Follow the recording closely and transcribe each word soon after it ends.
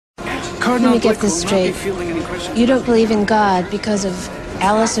Let me get this straight. You don't believe in God because of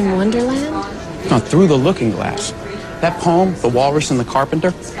Alice in Wonderland? No, through the looking glass. That poem, The Walrus and the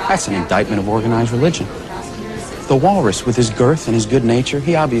Carpenter, that's an indictment of organized religion. The walrus, with his girth and his good nature,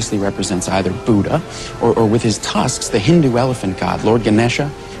 he obviously represents either Buddha or with his tusks, the Hindu elephant god, Lord Ganesha.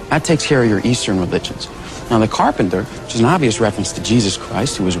 That takes care of your Eastern religions. Now, the carpenter, which is an obvious reference to Jesus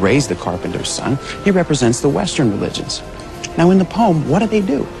Christ, who was raised the carpenter's son, he represents the Western religions. Now, in the poem, what do they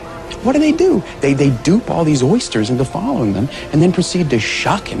do? What do? They dupe all these oysters into following them and then proceed to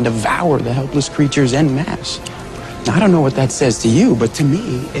shuck and devour the helpless creatures en masse. Now, I don't know what that says to you, but to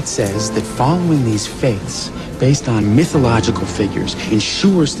me, it says that following these faiths based on mythological figures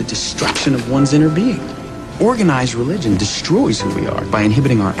ensures the destruction of one's inner being. Organized religion destroys who we are by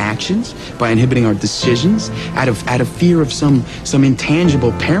inhibiting our actions, by inhibiting our decisions, out of fear of some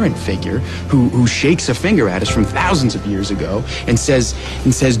intangible parent figure who shakes a finger at us from thousands of years ago and says,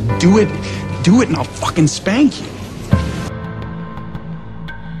 do it, and I'll fucking spank you.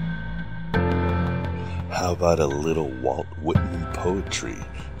 How about a little Walt Whitman poetry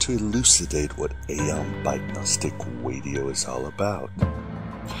to elucidate what Aeon Byte Gnostic Radio is all about?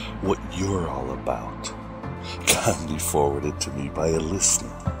 What you're all about. Kindly forwarded to me by a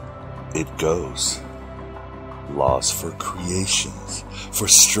listener. It goes. Laws for creations, for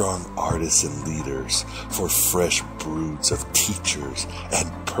strong artists and leaders, for fresh broods of teachers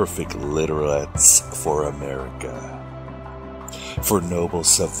and perfect literates for America. For noble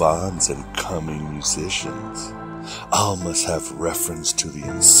savants and coming musicians, all must have reference to the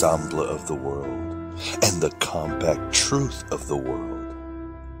ensemble of the world and the compact truth of the world.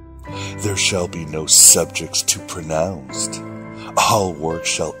 There shall be no subjects too pronounced. All work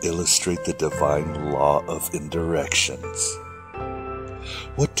shall illustrate the divine law of indirections.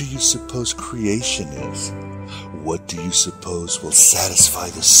 What do you suppose creation is? What do you suppose will satisfy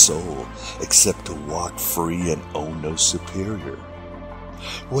the soul except to walk free and own no superior?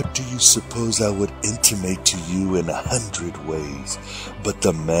 What do you suppose I would intimate to you in 100 ways, but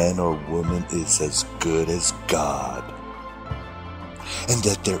the man or woman is as good as God? And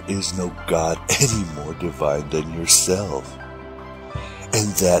that there is no God any more divine than yourself. And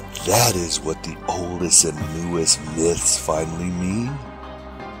that is what the oldest and newest myths finally mean.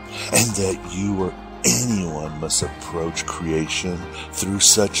 And that you or anyone must approach creation through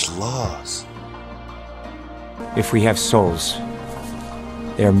such laws. If we have souls,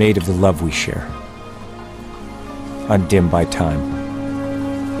 they are made of the love we share, undimmed by time,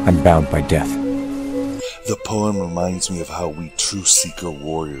 unbound by death. The poem reminds me of how we true seeker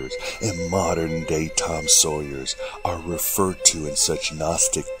warriors and modern-day Tom Sawyers are referred to in such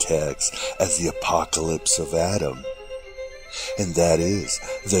Gnostic texts as the apocalypse of Adam. And that is,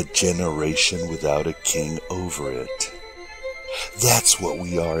 the generation without a king over it. That's what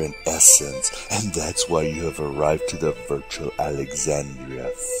we are in essence, and that's why you have arrived to the virtual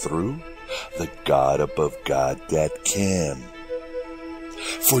Alexandria through the God above God that can.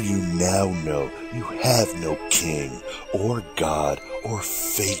 For you now know you have no king or God or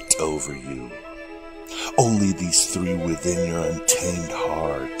fate over you. Only these three within your untamed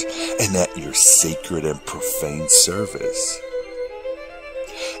heart and at your sacred and profane service.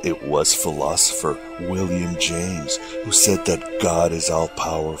 It was philosopher William James who said that God is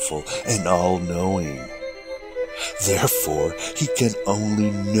all-powerful and all-knowing. Therefore, he can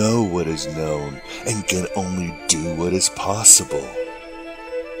only know what is known and can only do what is possible.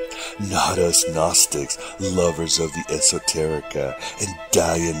 Not us Gnostics, lovers of the esoterica and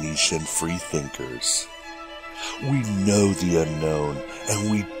Dionysian freethinkers. We know the unknown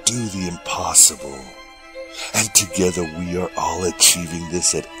and we do the impossible. And together we are all achieving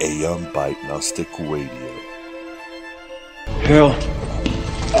this at Aeon Byte Gnostic Radio. Hell,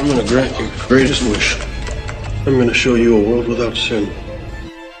 I'm gonna grant your greatest wish. I'm gonna show you a world without sin.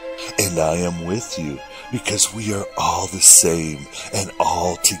 And I am with you, because we are all the same and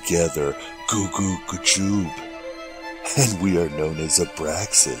all together, Goo Goo Gajoob. And we are known as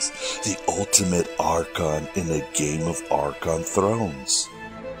Abraxas, the ultimate Archon in a game of Archon thrones.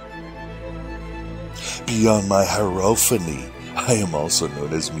 Beyond my hierophany, I am also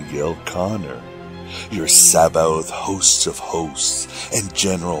known as Miguel Connor, your Sabaoth hosts of hosts and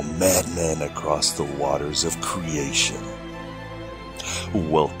general madman across the waters of creation.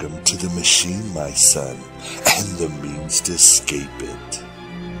 Welcome to the machine, my son, and the means to escape it.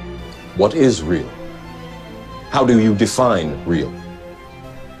 What is real? How do you define real?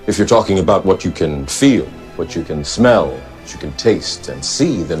 If you're talking about what you can feel, what you can smell, what you can taste and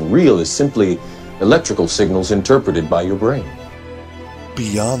see, then real is simply electrical signals interpreted by your brain.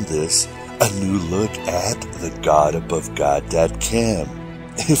 Beyond this, a new look at the God above God that can.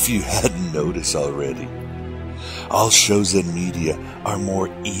 If you hadn't noticed already, all shows and media are more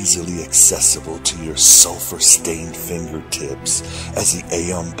easily accessible to your sulfur-stained fingertips as the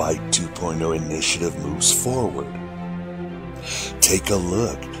Aeon Byte 2.0 initiative moves forward. Take a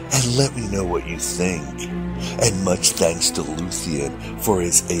look and let me know what you think. And much thanks to Luthien for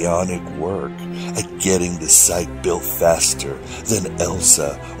his aeonic work at getting the site built faster than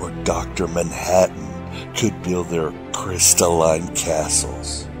Elsa or Dr. Manhattan could build their crystalline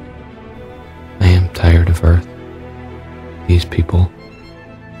castles. I am tired of Earth. These people.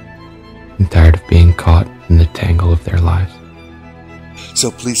 I'm tired of being caught in the tangle of their lives. So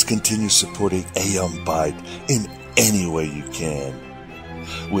please continue supporting Aeon Byte in any way you can,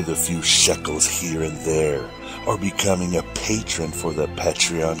 with a few shekels here and there, or becoming a patron for the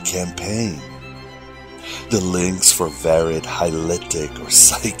Patreon campaign. The links for varied Hyletic or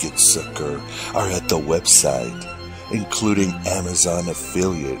Psychic Succor are at the website, including Amazon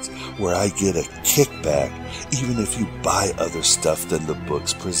affiliates, where I get a kickback even if you buy other stuff than the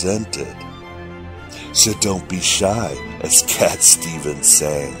books presented. So don't be shy, as Cat Stevens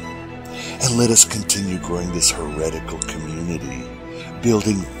sang, and let us continue growing this heretical community,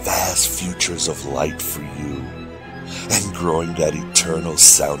 building vast futures of light for you, and growing that eternal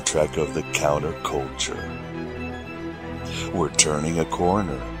soundtrack of the counterculture. We're turning a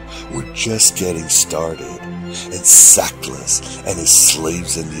corner. We're just getting started. And Sackless and his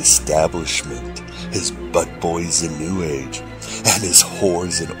slaves in the establishment, his butt boys in New Age, and his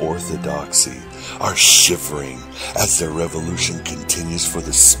whores in Orthodoxy are shivering as the revolution continues for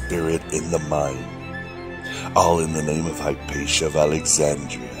the spirit in the mind, all in the name of Hypatia of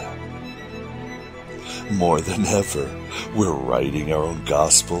Alexandria. More than ever, we're writing our own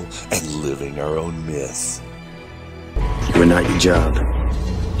gospel and living our own myth. You're not your job.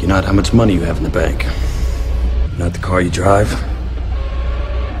 You're not how much money you have in the bank. You're not the car you drive.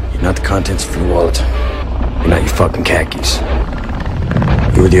 You're not the contents of your wallet. You're not your fucking khakis.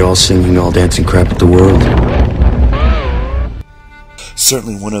 You're the all-singing, all-dancing crap of the world.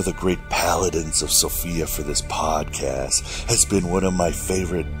 Certainly one of the great paladins of Sophia for this podcast has been one of my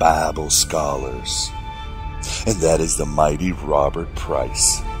favorite Bible scholars, and that is the mighty Robert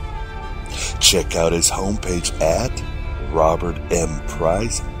Price. Check out his homepage at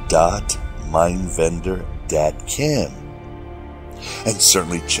robertmprice.mindvendor.com. And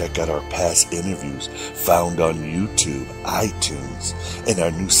certainly check out our past interviews found on YouTube, iTunes, and our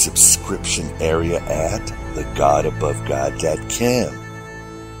new subscription area at thegodabovegod.com.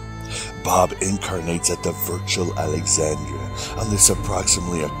 Bob incarnates at the virtual Alexandria on this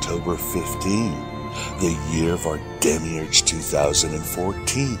approximately October 15, the year of our Demiurge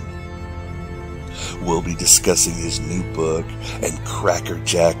 2014. We'll be discussing his new book and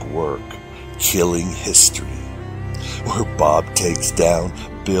crackerjack work, Killing History, where Bob takes down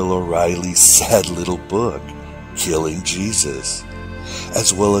Bill O'Reilly's sad little book, Killing Jesus,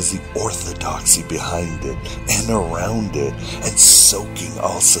 as well as the orthodoxy behind it and around it, and soaking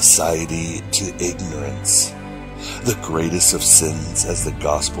all society to ignorance, the greatest of sins, as the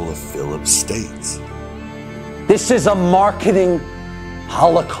Gospel of Philip states. This is a marketing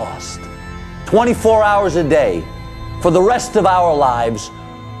holocaust. 24 hours a day, for the rest of our lives,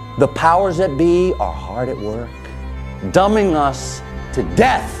 the powers that be are hard at work, dumbing us to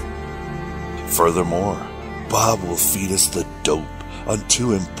death. Furthermore, Bob will feed us the dope on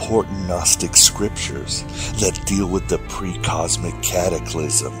two important Gnostic scriptures that deal with the pre-cosmic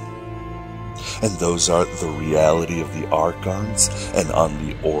cataclysm. And those are the reality of the Archons and on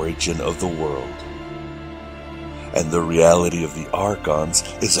the origin of the world. And the reality of the Archons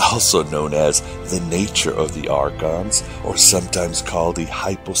is also known as the nature of the Archons, or sometimes called the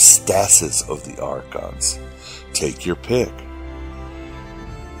hypostasis of the Archons. Take your pick.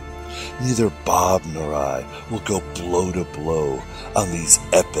 Neither Bob nor I will go blow to blow on these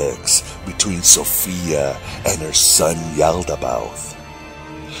epics between Sophia and her son Yaldabaoth.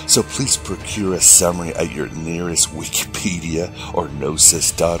 So please procure a summary at your nearest Wikipedia or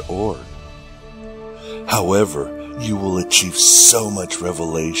gnosis.org. However, you will achieve so much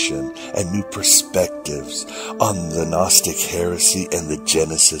revelation and new perspectives on the Gnostic heresy and the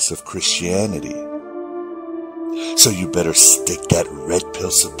genesis of Christianity. So you better stick that red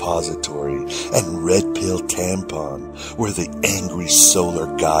pill suppository and red pill tampon where the angry solar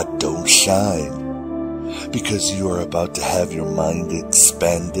god don't shine, because you are about to have your mind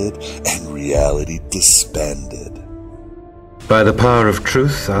expanded and reality disbanded. By the power of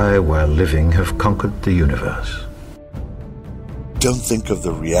truth, I, while living, have conquered the universe. Don't think of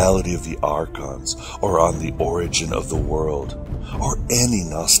the reality of the Archons or on the origin of the world or any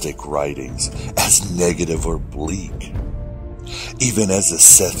Gnostic writings as negative or bleak. even as the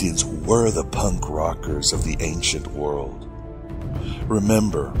Sethians were the punk rockers of the ancient world.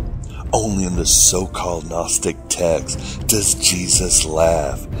 Remember, only in the so-called Gnostic text does Jesus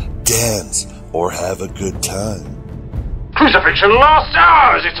laugh, dance, or have a good time. Crucifixion lasts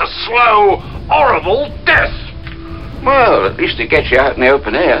hours. It's a slow, horrible death. Well, at least it gets you out in the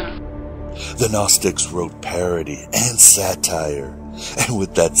open air. The Gnostics wrote parody and satire, and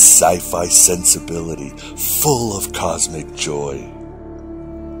with that sci-fi sensibility full of cosmic joy.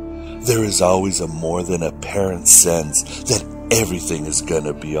 There is always a more than apparent sense that everything is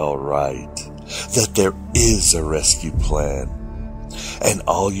gonna be alright, that there is a rescue plan, and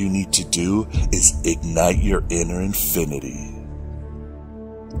all you need to do is ignite your inner infinity.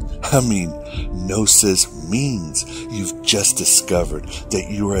 I mean, Gnosis means you've just discovered that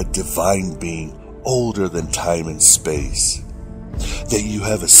you are a divine being older than time and space, that you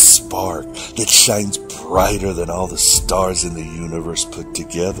have a spark that shines brighter than all the stars in the universe put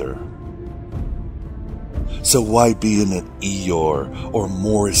together. So why be in an Eeyore or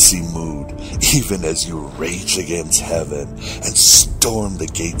Morrissey mood, even as you rage against heaven and storm the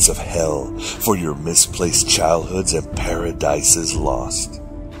gates of hell for your misplaced childhoods and paradises lost?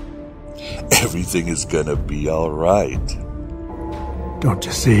 Everything is gonna be alright. Don't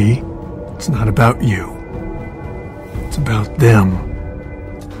you see? It's not about you. It's about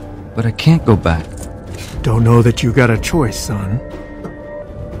them. But I can't go back. Don't know that you got a choice, son.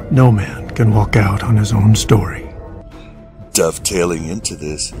 No man can walk out on his own story. Dovetailing into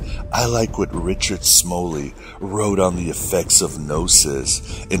this, I like what Richard Smoley wrote on the effects of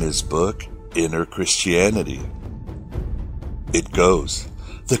Gnosis in his book, Inner Christianity. It goes,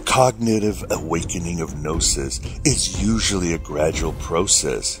 the cognitive awakening of Gnosis is usually a gradual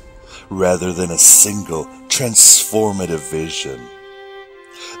process, rather than a single transformative vision.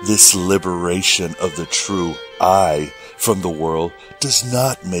 This liberation of the true I from the world does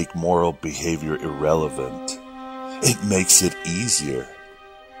not make moral behavior irrelevant. It makes it easier.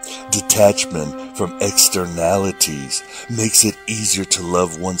 Detachment from externalities makes it easier to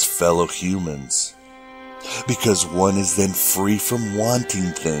love one's fellow humans, because one is then free from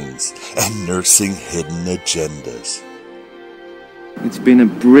wanting things and nursing hidden agendas. It's been a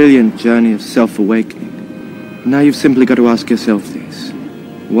brilliant journey of self-awakening. Now you've simply got to ask yourself this.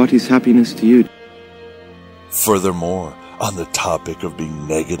 What is happiness to you? Furthermore, on the topic of being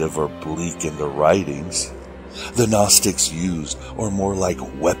negative or bleak in the writings, the Gnostics used, or more like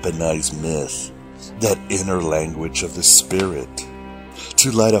weaponized myth, that inner language of the spirit,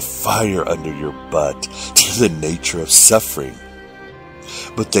 to light a fire under your butt to the nature of suffering.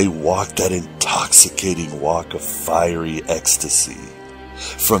 But they walked that intoxicating walk of fiery ecstasy,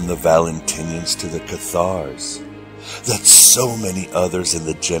 from the Valentinians to the Cathars, that so many others in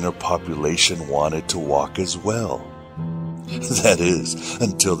the general population wanted to walk as well. That is,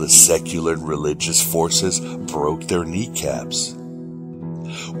 until the secular and religious forces broke their kneecaps.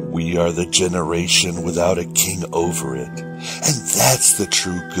 We are the generation without a king over it, and that's the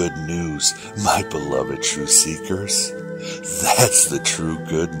true good news, my beloved truth seekers. That's the true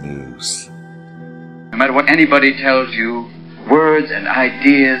good news. No matter what anybody tells you, words and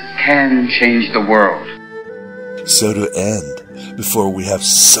ideas can change the world. So to end, before we have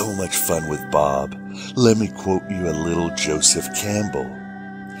so much fun with Bob, let me quote you a little Joseph Campbell,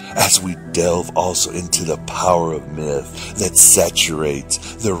 as we delve also into the power of myth that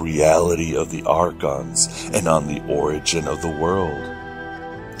saturates the reality of the Archons and on the origin of the world,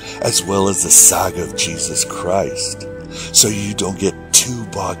 as well as the saga of Jesus Christ, so you don't get too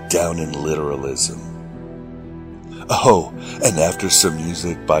bogged down in literalism. Oh, and after some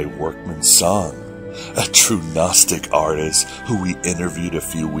music by Workman Song, a true Gnostic artist who we interviewed a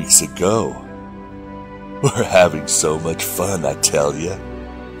few weeks ago. We're having so much fun, I tell ya.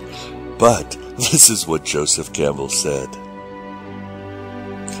 But this is what Joseph Campbell said.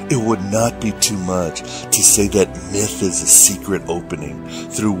 It would not be too much to say that myth is a secret opening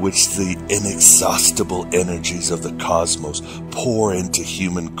through which the inexhaustible energies of the cosmos pour into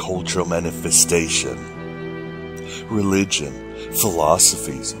human cultural manifestation. Religion,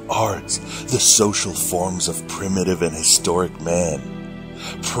 philosophies, arts, the social forms of primitive and historic man,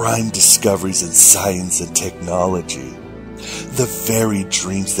 prime discoveries in science and technology, the very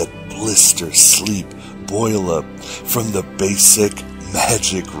dreams that blister, sleep, boil up from the basic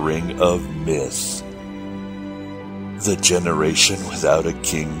magic ring of myth. The generation without a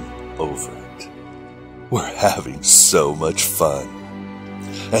king over it. We're having so much fun.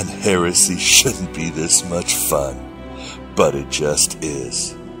 And heresy shouldn't be this much fun. But it just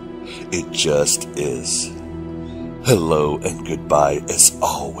is. It just is. Hello and goodbye as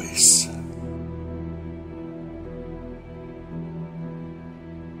always.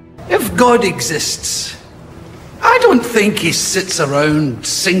 if God exists, I don't think he sits around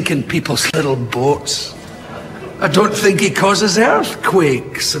sinking people's little boats. I don't think he causes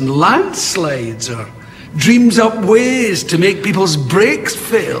earthquakes and landslides or dreams up ways to make people's brakes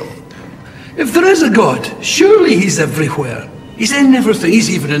fail. If there is a God, surely he's everywhere. He's in everything. He's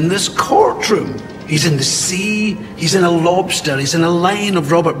even in this courtroom. He's in the sea. He's in a lobster. He's in a line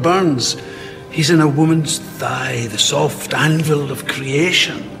of Robert Burns. He's in a woman's thigh, the soft anvil of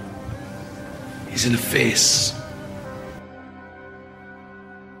creation. He's in a face.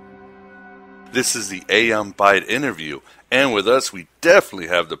 This is the Aeon Byte interview, and with us we definitely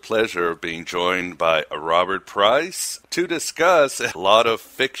have the pleasure of being joined by Robert Price to discuss a lot of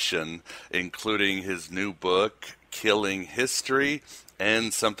fiction, including his new book, Killing History,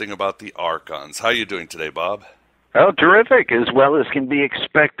 and something about the Archons. How are you doing today, Bob? Oh, terrific, as well as can be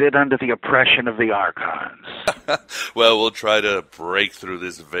expected under the oppression of the Archons. Well, we'll try to break through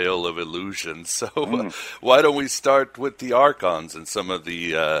this veil of illusion. So why don't we start with the Archons and some of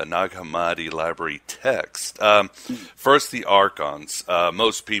the Nag Hammadi library text. First, the Archons.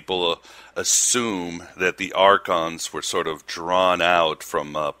 Most people assume that the Archons were sort of drawn out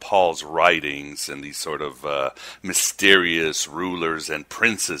from Paul's writings and these sort of mysterious rulers and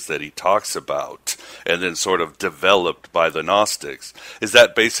princes that he talks about, and then sort of developed by the Gnostics. Is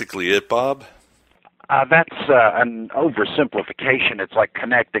that basically it, Bob? That's an oversimplification. It's like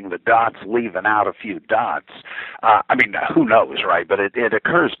connecting the dots, leaving out a few dots. I mean, who knows, right? But it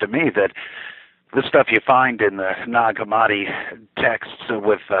occurs to me that the stuff you find in the Nag Hammadi texts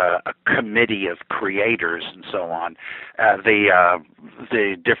with a committee of creators and so on,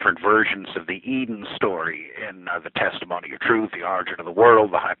 the different versions of the Eden story in the Testimony of Truth, the Origin of the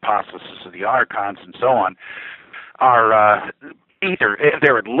World, the Hypothesis of the Archons, and so on, are either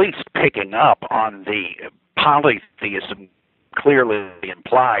they're at least picking up on the polytheism clearly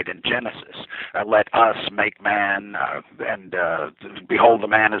implied in Genesis. Let us make man, and behold, the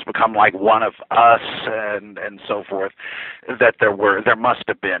man has become like one of us, and so forth. That there must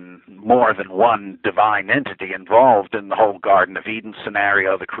have been more than one divine entity involved in the whole Garden of Eden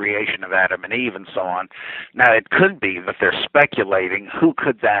scenario, the creation of Adam and Eve, and so on. Now, it could be that they're speculating who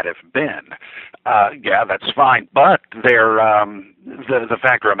could that have been. Yeah, that's fine, but the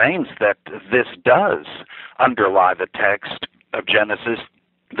fact remains that this does underlie the text of Genesis,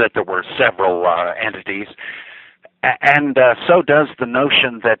 that there were several entities, and so does the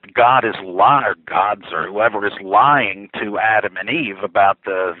notion that God is gods or whoever is lying to Adam and Eve about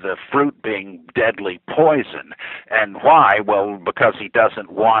the fruit being deadly poison. And why? Well, because he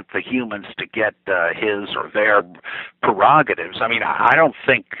doesn't want the humans to get his or their prerogatives. I mean, I don't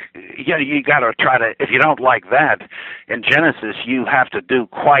think, you got to try to, if you don't like that, in Genesis you have to do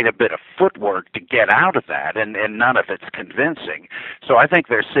quite a bit of footwork to get out of that, and none of it's convincing. So I think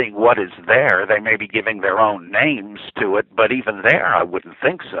they're seeing what is there. They may be giving their own names to it, but even there I wouldn't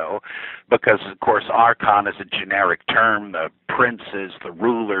think so, because of course Archon is a generic term, the princes, the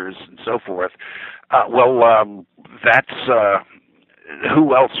rulers, and so forth. That's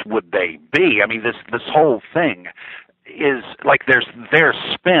who else would they be? I mean, this whole thing is like there's their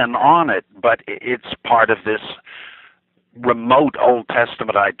spin on it, but it's part of this remote Old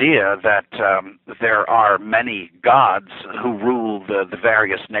Testament idea that there are many gods who rule the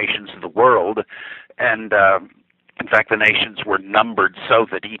various nations of the world, and in fact, the nations were numbered so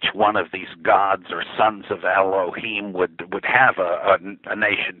that each one of these gods or sons of Elohim would have a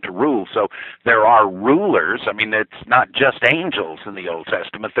nation to rule. So there are rulers. I mean, it's not just angels in the Old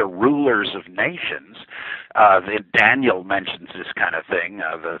Testament. They're rulers of nations. Daniel mentions this kind of thing.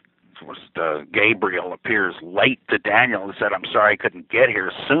 Gabriel appears late to Daniel and said, "I'm sorry I couldn't get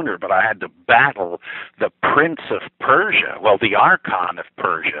here sooner, but I had to battle the prince of Persia." Well, the Archon of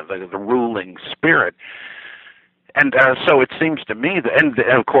Persia, the ruling spirit. And so it seems to me that, and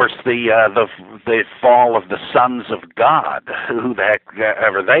of course the fall of the sons of God, who the heck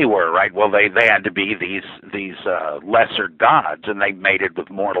ever they were, right? Well, they had to be these lesser gods, and they mated with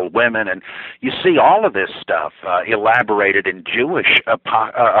mortal women, and you see all of this stuff elaborated in Jewish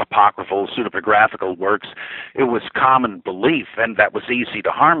apocryphal pseudepigraphical works. It was common belief, and that was easy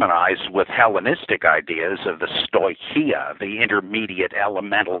to harmonize with Hellenistic ideas of the stoicheia, the intermediate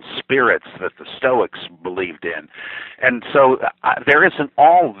elemental spirits that the Stoics believed in. And so there isn't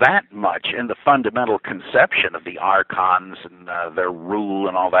all that much in the fundamental conception of the Archons and their rule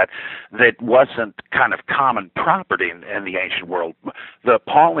and all that wasn't kind of common property in the ancient world. The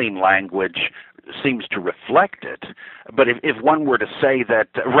Pauline language seems to reflect it, But if one were to say that,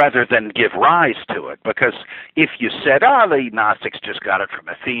 rather than give rise to it, because if you said, the Gnostics just got it from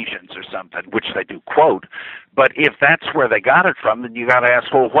Ephesians or something, which they do quote, but if that's where they got it from, then you got to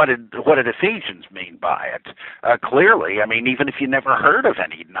ask, well, what did Ephesians mean by it? Clearly, I mean, even if you never heard of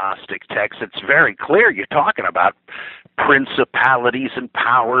any Gnostic text, it's very clear you're talking about principalities and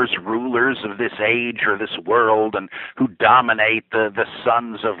powers, rulers of this age or this world, and who dominate the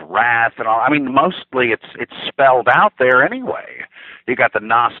sons of wrath and all. I mean, mostly it's spelled out there anyway. You got the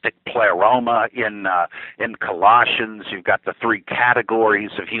Gnostic pleroma in Colossians. You've got the three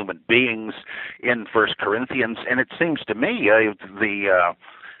categories of human beings in 1 Corinthians, and it seems to me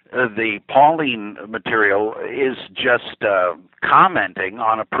the Pauline material is just commenting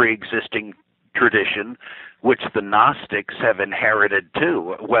on a pre-existing tradition which the Gnostics have inherited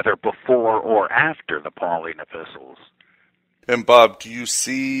too, whether before or after the Pauline epistles. And Bob, do you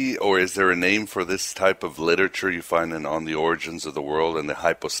see, or is there a name for this type of literature you find on the origins of the world and the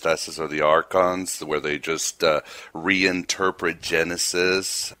hypostasis or the Archons, where they just reinterpret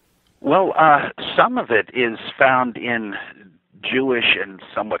Genesis? Well, some of it is found in Jewish and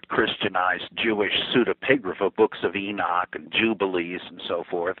somewhat Christianized Jewish pseudepigrapha, books of Enoch and Jubilees and so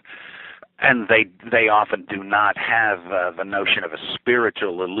forth. And they often do not have the notion of a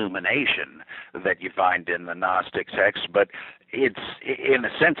spiritual illumination that you find in the Gnostic texts, but it's, in a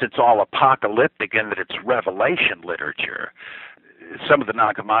sense, it's all apocalyptic in that it's revelation literature. Some of the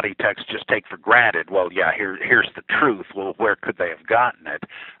Nag Hammadi texts just take for granted, well, yeah, here's the truth. Well, where could they have gotten it?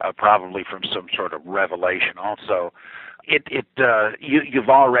 Probably from some sort of revelation also. You've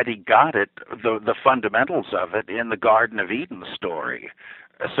already got it, the fundamentals of it, in the Garden of Eden story.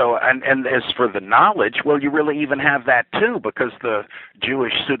 So, and as for the knowledge, well, you really even have that too, because the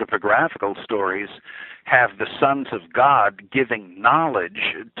Jewish pseudepigraphical stories have the sons of God giving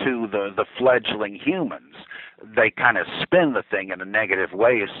knowledge to the fledgling humans. They kind of spin the thing in a negative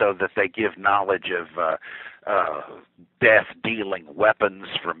way so that they give knowledge of death-dealing weapons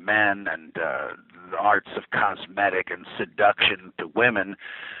for men and the arts of cosmetic and seduction to women.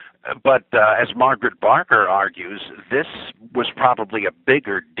 But as Margaret Barker argues, this was probably a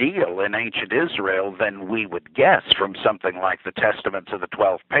bigger deal in ancient Israel than we would guess from something like the Testaments of the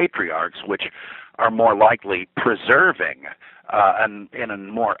 12 Patriarchs, which are more likely preserving in a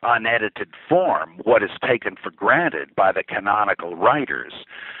more unedited form what is taken for granted by the canonical writers.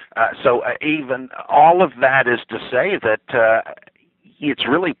 So even all of that is to say that it's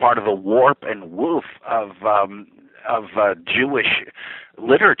really part of the warp and woof of Jewish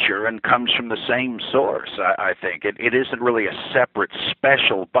literature and comes from the same source, I think. It isn't really a separate,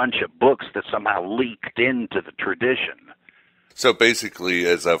 special bunch of books that somehow leaked into the tradition. So basically,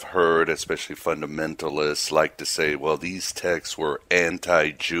 as I've heard, especially fundamentalists like to say, well, these texts were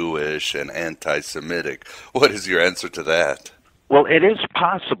anti-Jewish and anti-Semitic. What is your answer to that? Well, it is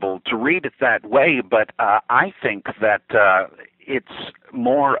possible to read it that way, but I think that it's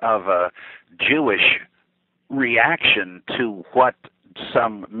more of a Jewish reaction to what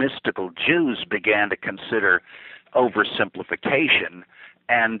some mystical Jews began to consider oversimplification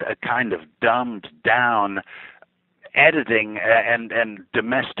and a kind of dumbed down editing and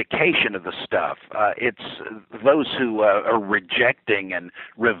domestication of the stuff. It's those who are rejecting and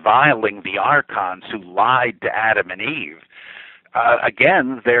reviling the Archons who lied to Adam and Eve.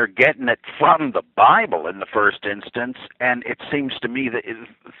 Again, they're getting it from the Bible in the first instance, and it seems to me that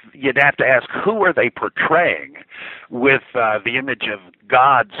you'd have to ask, who are they portraying with the image of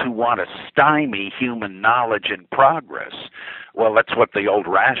gods who want to stymie human knowledge and progress? Well, that's what the old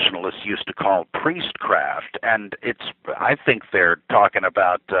rationalists used to call priestcraft, and I think they're talking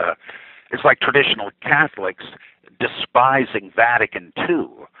about, it's like traditional Catholics despising Vatican II,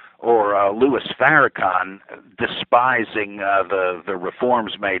 or Louis Farrakhan despising the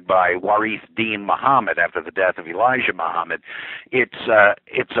reforms made by Warith Deen Muhammad after the death of Elijah Muhammad. It's a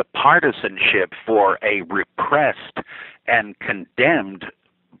partisanship for a repressed and condemned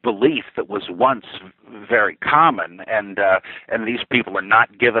belief that was once very common, and these people are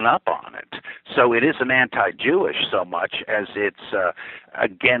not giving up on it. So it isn't anti-Jewish so much as it's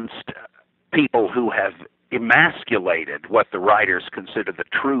against people who have emasculated what the writers consider the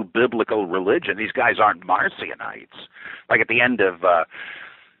true biblical religion. These guys aren't Marcionites. Like at the end of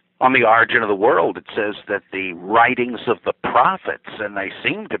On the Origin of the World, it says that the writings of the prophets, and they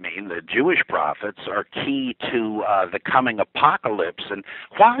seem to mean the Jewish prophets, are key to the coming apocalypse. And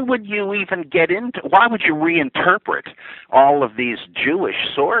why would you reinterpret all of these Jewish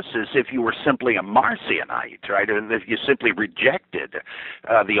sources if you were simply a Marcionite, right? And if you simply rejected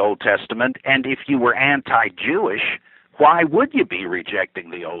the Old Testament, and if you were anti-Jewish, why would you be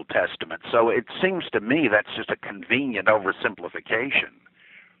rejecting the Old Testament? So it seems to me that's just a convenient oversimplification.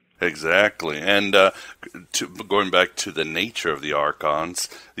 Exactly. And going back to the nature of the Archons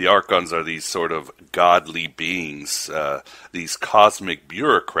are these sort of godly beings, these cosmic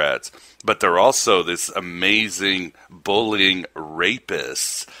bureaucrats, but they're also this amazing bullying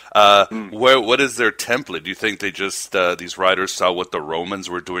rapists. What is their template? Do you think they just, these writers saw what the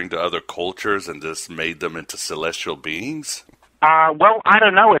Romans were doing to other cultures and just made them into celestial beings? Well, I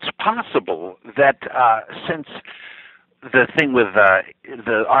don't know. It's possible that since the thing with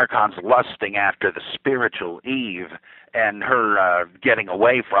the Archons lusting after the spiritual Eve and her getting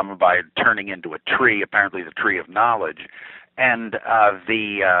away from him by turning into a tree, apparently the tree of knowledge, and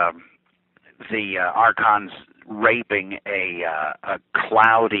the Archons raping a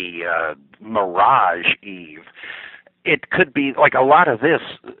cloudy mirage Eve. It could be like a lot of this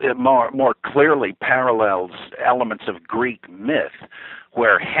more clearly parallels elements of Greek myth,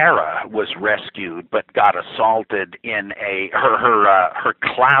 where Hera was rescued but got assaulted in her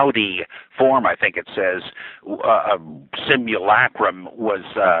cloudy form. I think it says a simulacrum was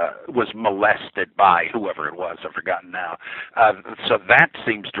molested by whoever it was. I've forgotten now. So that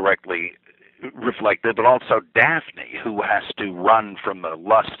seems directly reflected, but also Daphne, who has to run from the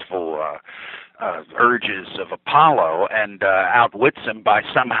lustful urges of Apollo and outwits him by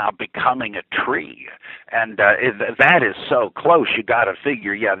somehow becoming a tree. And that is so close, you got to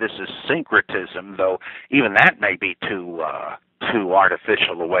figure, yeah, this is syncretism, though even that may be too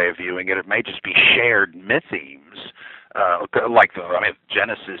artificial a way of viewing it. It may just be shared mythemes.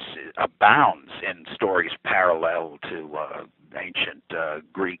 Genesis abounds in stories parallel to ancient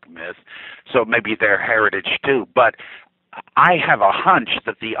Greek myth, so maybe their heritage too. But I have a hunch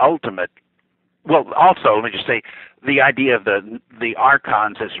that the ultimate, well, also let me just say, the idea of the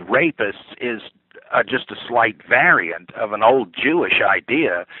Archons as rapists is just a slight variant of an old Jewish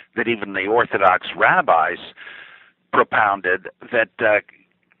idea that even the Orthodox rabbis propounded, that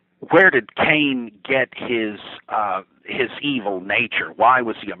where did Cain get his evil nature? Why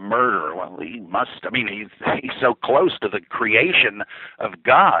was he a murderer? Well, he must. I mean, he's so close to the creation of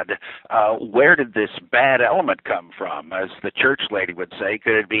God. Where did this bad element come from? As the church lady would say,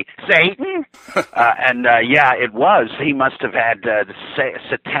 could it be Satan? Yeah, it was. He must have had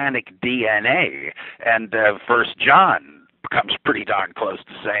satanic DNA. And 1 John comes pretty darn close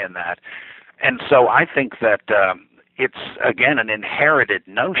to saying that. And so I think that it's, again, an inherited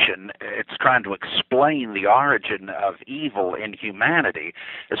notion. It's trying to explain the origin of evil in humanity,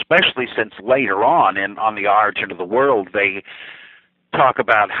 especially since later on The Origin of the World, they talk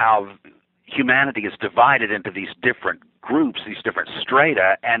about how humanity is divided into these different groups, these different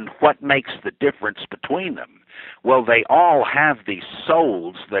strata, and what makes the difference between them. Well, they all have these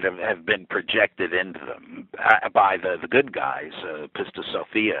souls that have been projected into them by the good guys, Pistis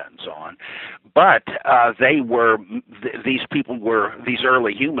Sophia and so on. But these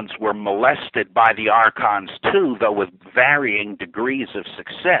early humans were molested by the Archons too, though with varying degrees of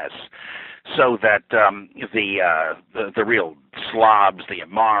success. So that the real slobs, the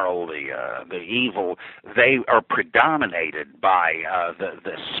immoral, the evil, they are predominated by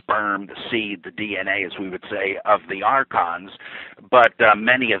the sperm, the seed, the DNA, as we would say, of the Archons. But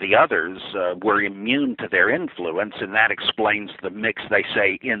many of the others were immune to their influence, and that explains the mix, they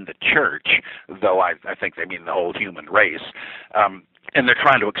say, in the church, though I think they mean the whole human race. And they're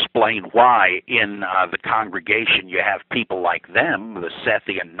trying to explain why in the congregation you have people like them, the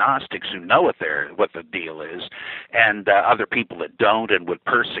Sethian Gnostics, who know what the deal is, and other people that don't and would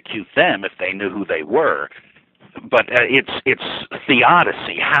persecute them if they knew who they were. But it's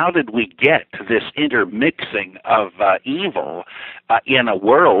theodicy. How did we get this intermixing of evil in a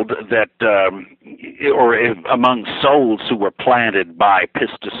world that, or among souls who were planted by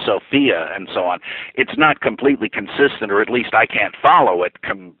Pistis Sophia and so on? It's not completely consistent, or at least I can't follow it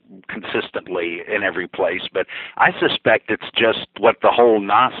consistently in every place, but I suspect it's just what the whole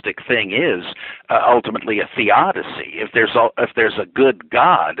Gnostic thing is, ultimately a theodicy. If there's a good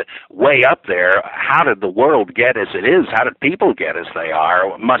God way up there, how did the world get as it is? How did people get as they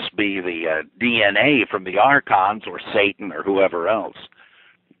are? It must be the DNA from the Archons or Satan or whoever else.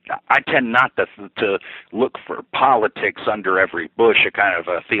 I tend not to look for politics under every bush, a kind of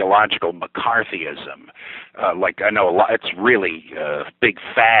a theological McCarthyism. Like I know a lot, it's really a big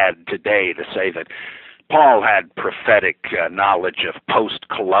fad today to say that Paul had prophetic knowledge of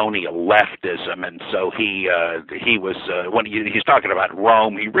post-colonial leftism, and so he was when he's talking about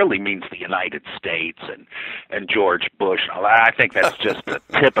Rome, he really means the United States and George Bush. I think that's just a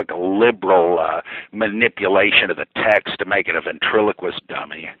typical liberal manipulation of the text to make it a ventriloquist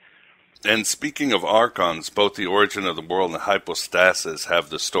dummy. And speaking of Archons, both the Origin of the World and Hypostasis have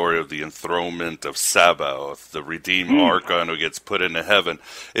the story of the enthronement of Sabaoth, the redeemed Archon who gets put into heaven.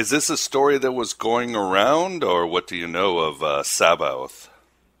 Is this a story that was going around, or what do you know of Sabaoth?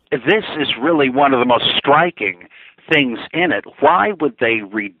 This is really one of the most striking things in it. Why would they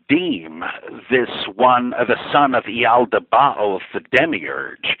redeem this one, the son of Yaldabaoth, the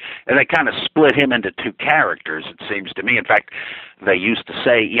demiurge? And they kind of split him into two characters, it seems to me. In fact, they used to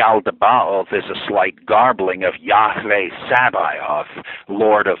say Yaldabaoth is a slight garbling of Yahweh Sabaoth,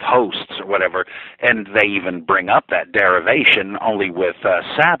 Lord of Hosts, or whatever. And they even bring up that derivation only with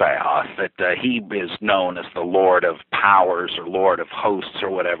Sabaoth, that he is known as the Lord of Powers or Lord of Hosts or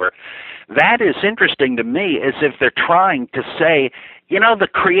whatever. That is interesting to me, as if they're trying to say, you know, the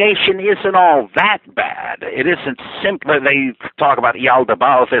creation isn't all that bad. It isn't simply, they talk about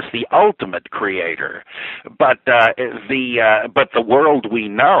Yaldabaoth as the ultimate creator, but the world we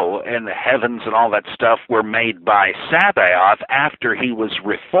know and the heavens and all that stuff were made by Sabaoth after he was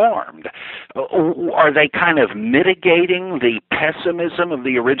reformed. Are they kind of mitigating the pessimism of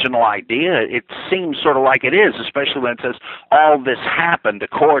the original idea? It seems sort of like it is, especially when it says all this happened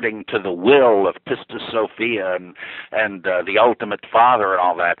according to the will of Pistis Sophia and the ultimate Father and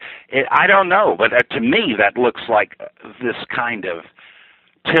all that. I don't know, but to me that looks like this kind of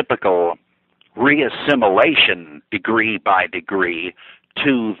typical reassimilation degree by degree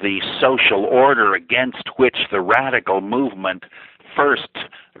to the social order against which the radical movement first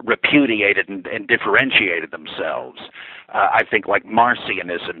repudiated and differentiated themselves. I think like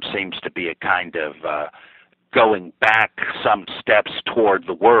Marcionism seems to be a kind of going back some steps toward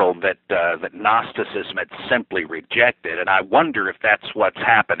the world that Gnosticism had simply rejected, and I wonder if that's what's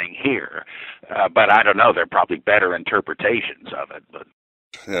happening here. But I don't know. There are probably better interpretations of it. But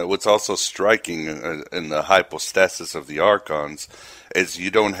yeah, what's also striking in the hypostasis of the Archons is you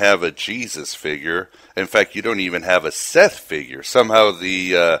don't have a Jesus figure. In fact, you don't even have a Seth figure. Somehow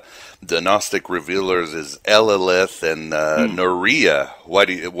the Gnostic revealers is Elilith and Noria. Why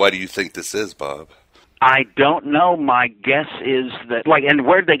do you think this is, Bob? I don't know. My guess is that, and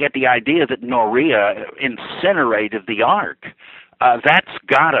where'd they get the idea that Noria incinerated the Ark? That's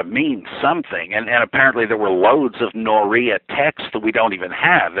got to mean something. And apparently there were loads of Noria texts that we don't even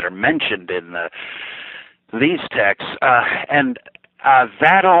have that are mentioned in these texts. And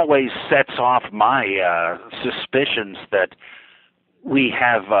that always sets off my suspicions that we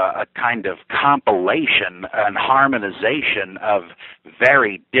have a kind of compilation and harmonization of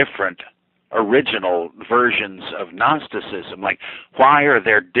very different original versions of Gnosticism. Like, why are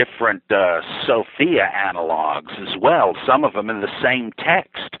there different Sophia analogs as well, some of them in the same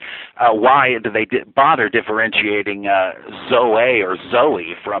text? Why do they bother differentiating Zoe or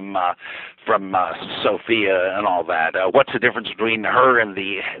Zoe from Sophia and all that? What's the difference between her and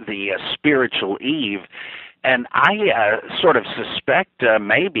the spiritual Eve? And I sort of suspect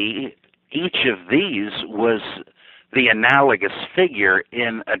maybe each of these was the analogous figure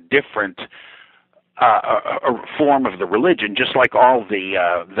in a different form of the religion, just like all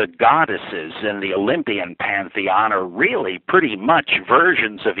the goddesses in the Olympian pantheon are really pretty much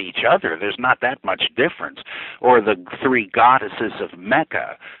versions of each other. There's not that much difference. Or the three goddesses of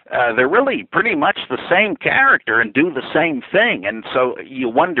Mecca. They're really pretty much the same character and do the same thing. And so you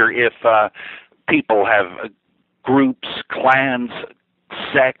wonder if people have groups, clans,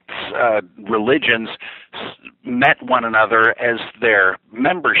 sects, religions met one another as their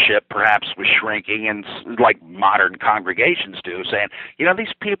membership perhaps was shrinking, and like modern congregations do, saying, you know,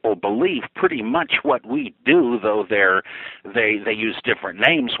 these people believe pretty much what we do, though they use different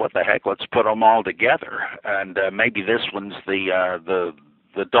names. What the heck? Let's put them all together. And maybe this one's the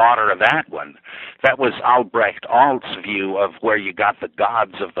daughter of that one. That was Albrecht Alt's view of where you got the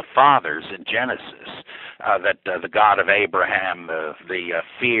gods of the fathers in Genesis, that the God of Abraham, the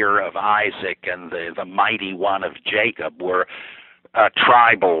fear of Isaac, and the mighty one of Jacob were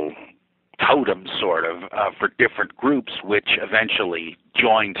tribal totems, sort of, for different groups, which eventually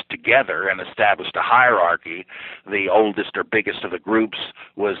joined together and established a hierarchy. The oldest or biggest of the groups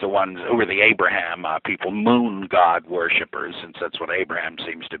was the ones who were the Abraham people, moon god worshippers, since that's what Abraham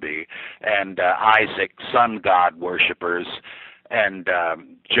seems to be, and Isaac, sun god worshippers, and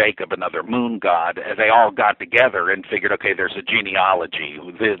Jacob, another moon god. They all got together and figured, okay, there's a genealogy.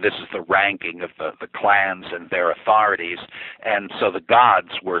 This is the ranking of the clans and their authorities. And so the gods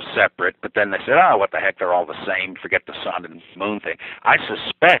were separate, but then they said, oh, what the heck, they're all the same. Forget the sun and moon thing. I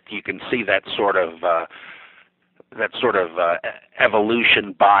suspect you can see that sort of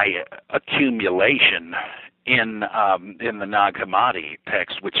evolution by accumulation in the Nag Hammadi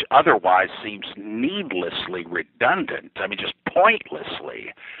text, which otherwise seems needlessly redundant. I mean, just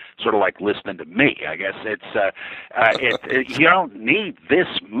pointlessly, sort of like listening to me. I guess you don't need this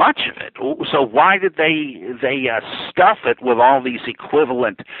much of it. So why did they stuff it with all these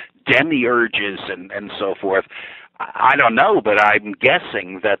equivalent demiurges and so forth? I don't know, but I'm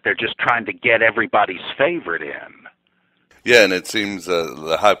guessing that they're just trying to get everybody's favorite in. Yeah, and it seems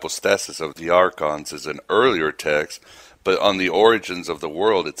the hypostasis of the Archons is an earlier text, but on the origins of the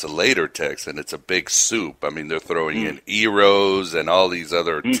world, it's a later text, and it's a big soup. I mean, they're throwing in Eros and all these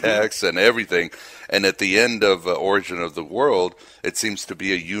other texts and everything. And at the end of Origin of the World, it seems to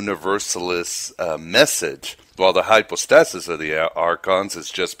be a universalist message, while the hypostasis of the Archons is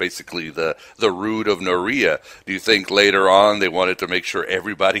just basically the root of Norea. Do you think later on they wanted to make sure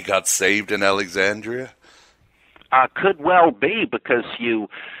everybody got saved in Alexandria? Could well be, because you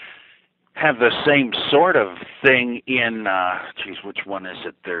have the same sort of thing in, which one is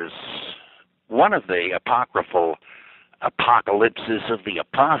it? There's one of the apocryphal apocalypses of the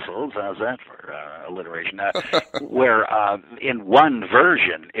apostles. How's that for alliteration? Where in one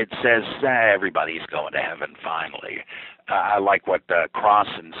version it says everybody's going to heaven finally. I like what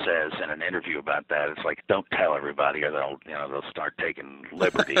Crossan says in an interview about that. It's like, don't tell everybody, or they'll start taking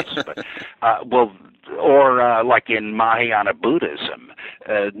liberties. But or like in Mahayana Buddhism,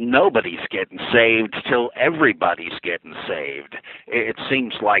 nobody's getting saved till everybody's getting saved. It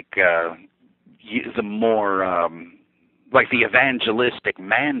seems like the more like the evangelistic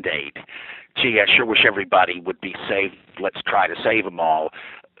mandate. Gee, I sure wish everybody would be saved. Let's try to save them all.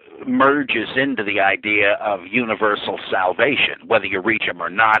 Merges into the idea of universal salvation, whether you reach them or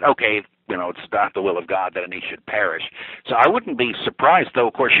not. Okay, it's not the will of God that any should perish. So I wouldn't be surprised, though,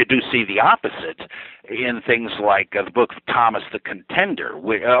 of course, you do see the opposite in things like the book of Thomas the Contender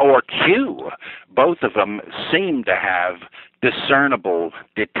or Q. Both of them seem to have discernible,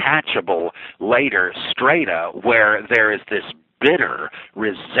 detachable, later strata where there is this bitter,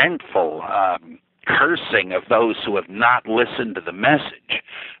 resentful cursing of those who have not listened to the message.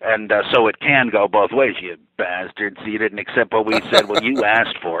 And so it can go both ways. You bastards, you didn't accept what we said. Well, you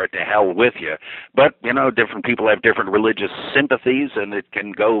asked for it. To hell with you. But, different people have different religious sympathies, and it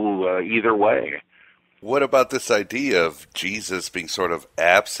can go either way. What about this idea of Jesus being sort of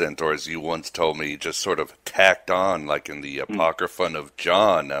absent, or as you once told me, just sort of tacked on, like in the Apocryphon of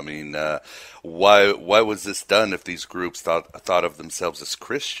John? I mean, why was this done if these groups thought of themselves as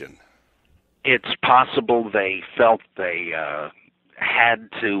Christian? It's possible they felt they had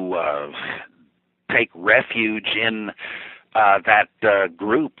to take refuge in that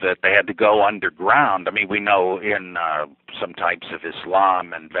group, that they had to go underground. I mean, we know in some types of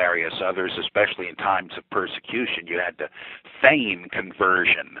Islam and various others, especially in times of persecution, you had to feign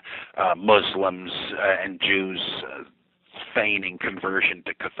conversion. Muslims and Jews feigning conversion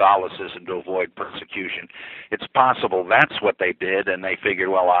to Catholicism to avoid persecution. It's possible that's what they did, and they figured,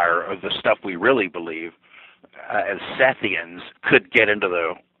 well, the stuff we really believe as Sethians could get into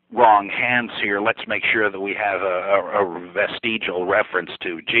the wrong hands here. Let's make sure that we have a vestigial reference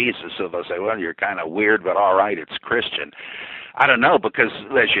to Jesus, so they'll say, well, you're kind of weird, but all right, it's Christian. I don't know, because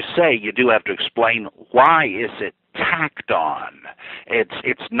as you say, you do have to explain why is it tacked on.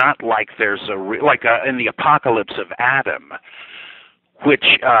 It's not like there's in the Apocalypse of Adam, which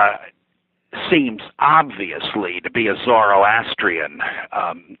seems obviously to be a Zoroastrian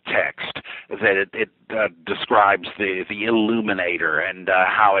text, that it describes the Illuminator and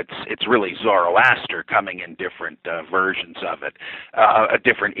how it's really Zoroaster coming in different versions of it,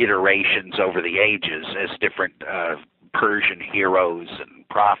 different iterations over the ages as different Persian heroes and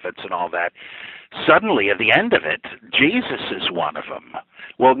prophets and all that. Suddenly, at the end of it, Jesus is one of them.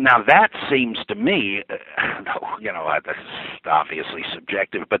 Well, now that seems to me, that's obviously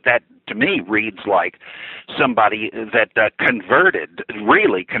subjective, but that to me reads like somebody that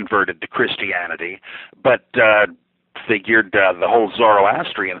really converted to Christianity, but figured the whole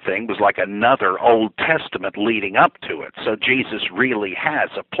Zoroastrian thing was like another Old Testament leading up to it. So Jesus really has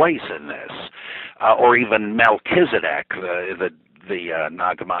a place in this. Or even Melchizedek, the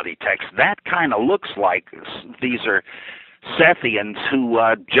Nag Hammadi text, that kind of looks like these are Sethians who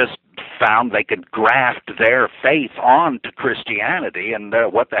just found they could graft their faith onto Christianity, and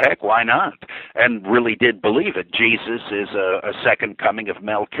what the heck, why not? And really did believe it. Jesus is a second coming of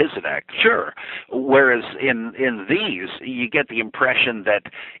Melchizedek, sure. Whereas in these, you get the impression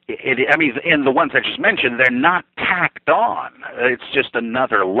that, in the ones I just mentioned, they're not tacked on. It's just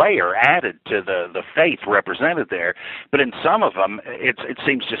another layer added to the faith represented there. But in some of them, it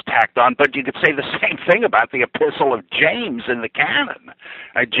seems just tacked on. But you could say the same thing about the Epistle of James in the canon.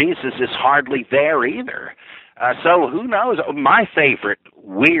 Jesus is hardly there either. So who knows? My favorite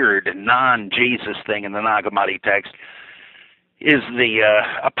weird non-Jesus thing in the Nag Hammadi text is the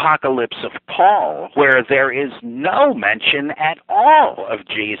Apocalypse of Paul, where there is no mention at all of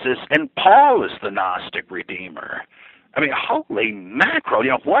Jesus, and Paul is the Gnostic Redeemer. I mean, holy mackerel,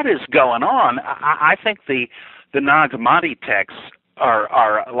 what is going on? I think the Nag Hammadi texts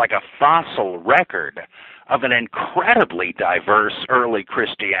are like a fossil record of an incredibly diverse early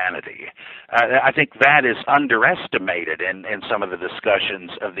Christianity. I think that is underestimated in some of the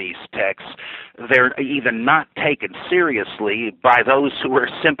discussions of these texts. They're either not taken seriously by those who are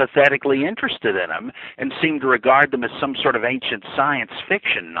sympathetically interested in them and seem to regard them as some sort of ancient science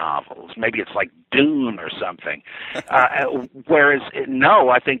fiction novels. Maybe it's like Dune or something. Whereas, no,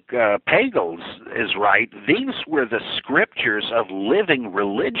 I think Pagels is right. These were the scriptures of living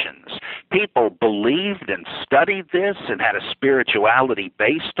religions. People believed and studied this and had a spirituality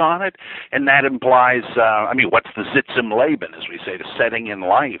based on it, and that implies, what's the Zitzim Leben, as we say, the setting in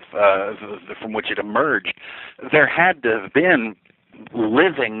life from which it emerged? There had to have been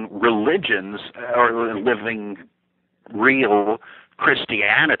living religions or living real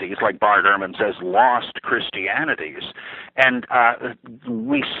Christianities, like Bart Ehrman says, lost Christianities. And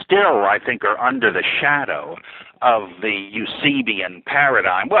we still, I think, are under the shadow of the Eusebian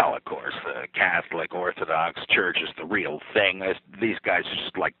paradigm. Well, of course, the Catholic Orthodox Church is the real thing. These guys are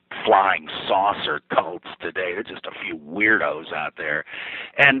just like flying saucer cults today. They're just a few weirdos out there.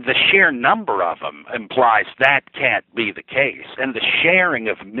 And the sheer number of them implies that can't be the case. And the sharing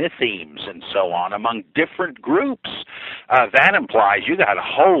of mythemes and so on among different groups, that implies you got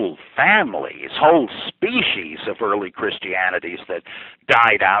whole families, whole species of early Christianities that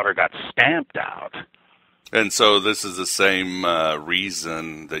died out or got stamped out. And so this is the same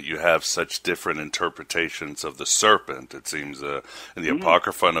reason that you have such different interpretations of the serpent. It seems in the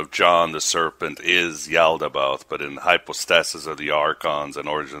Apocryphon of John, the serpent is Yaldabaoth, but in the hypostasis of the Archons and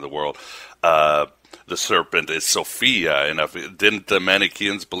Origin of the World, the serpent is Sophia. And didn't the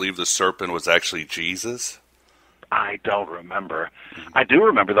Manichaeans believe the serpent was actually Jesus? I don't remember. I do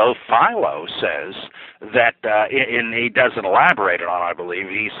remember, though, Philo says that, and he doesn't elaborate on it, I believe,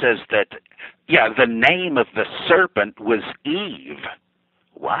 he says that, the name of the serpent was Eve.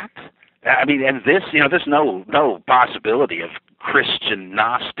 What? I mean, and this, there's no possibility of Christian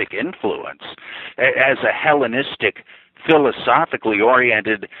Gnostic influence. As a Hellenistic, philosophically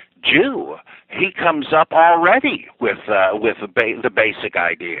oriented Jew, he comes up already with the basic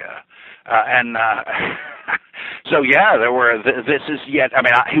idea. So there were. This is yet. I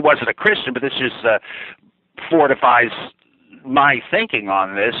mean, he wasn't a Christian, but this just fortifies my thinking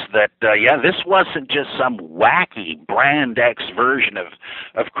on this. That this wasn't just some wacky brand X version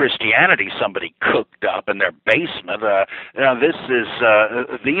of Christianity somebody cooked up in their basement. This is.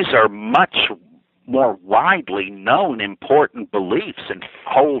 These are much more widely known, important beliefs and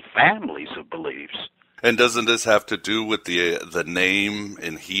whole families of beliefs. And doesn't this have to do with the name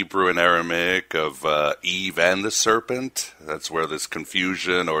in Hebrew and Aramaic of Eve and the serpent? That's where this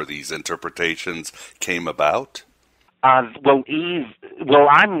confusion or these interpretations came about? Eve. Well,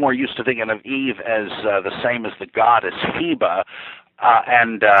 I'm more used to thinking of Eve as the same as the goddess Heba,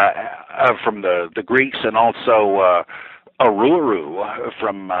 and from the Greeks, and also Aruru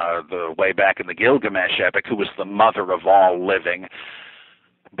from the way back in the Gilgamesh epic, who was the mother of all living.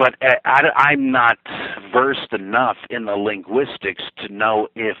 But I'm not versed enough in the linguistics to know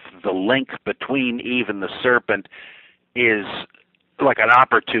if the link between Eve and the serpent is like an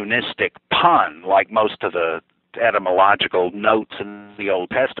opportunistic pun, like most of the etymological notes in the Old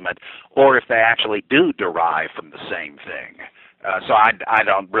Testament, or if they actually do derive from the same thing. So I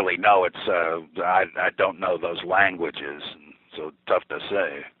don't really know. I don't know those languages, so tough to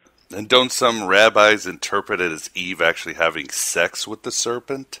say. And don't some rabbis interpret it as Eve actually having sex with the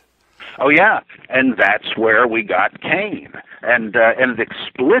serpent? Oh, yeah, and that's where we got Cain. And it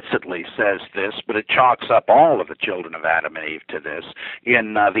explicitly says this, but it chalks up all of the children of Adam and Eve to this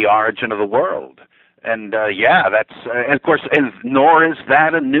in The Origin of the World. And that's, and of course, and nor is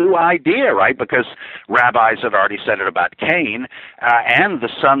that a new idea, right? Because rabbis had already said it about Cain and the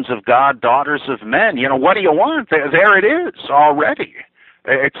sons of God, daughters of men. What do you want? There it is already.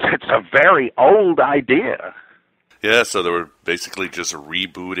 It's a very old idea. Yeah, so they were basically just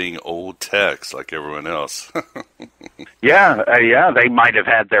rebooting old texts like everyone else. They might have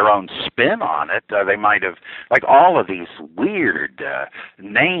had their own spin on it. They might have, like all of these weird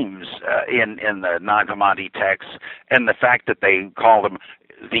names in the Nag Hammadi texts, and the fact that they call them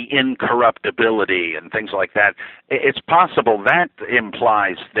the incorruptibility and things like that. It's possible that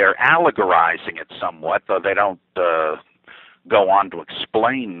implies they're allegorizing it somewhat, though they don't go on to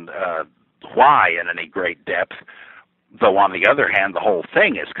explain why in any great depth. Though on the other hand, the whole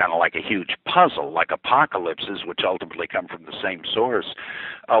thing is kind of like a huge puzzle, like apocalypses, which ultimately come from the same source,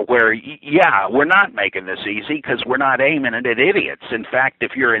 where, yeah, we're not making this easy because we're not aiming it at idiots. In fact,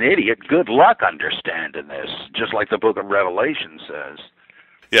 if you're an idiot, good luck understanding this, just like the book of Revelation says.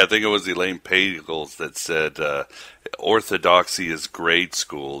 Yeah, I think it was Elaine Pagels that said orthodoxy is grade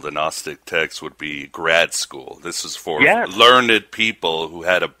school, the Gnostic text would be grad school. This is for learned people who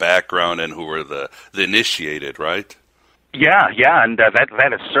had a background and who were the initiated, right? Yeah, and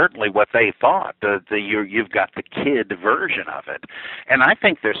that is certainly what they thought. You've got the kid version of it, and I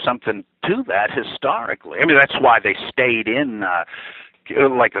think there's something to that historically. I mean, that's why they stayed in,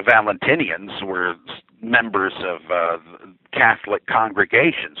 like the Valentinians were members of Catholic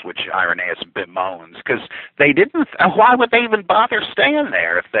congregations, which Irenaeus bemoans, because they didn't. Why would they even bother staying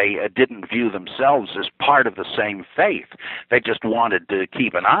there if they didn't view themselves as part of the same faith? They just wanted to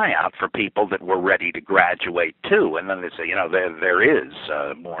keep an eye out for people that were ready to graduate too. And then they say, there is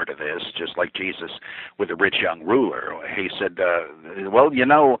more to this, just like Jesus with the rich young ruler. He said,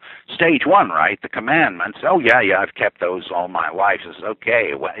 stage one, right? The commandments. Oh, yeah, I've kept those all my life. He says,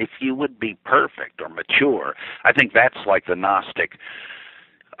 okay, well, if you would be perfect or mature, I think that's like the Gnostic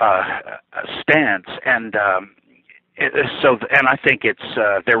stance, and I think it's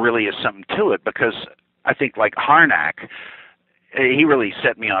there really is something to it, because I think like Harnack, he really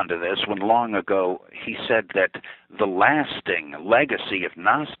set me onto this when long ago he said that the lasting legacy of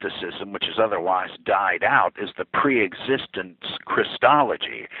Gnosticism, which has otherwise died out, is the pre-existence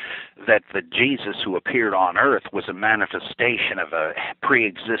Christology, that the Jesus who appeared on earth was a manifestation of a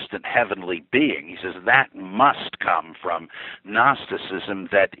pre-existent heavenly being. He says that must come from Gnosticism,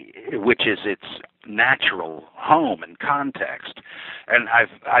 which is its natural home and context. And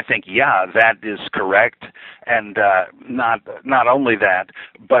I think, yeah, that is correct. And not only that,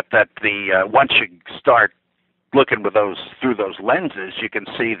 but that once you start looking through those lenses, you can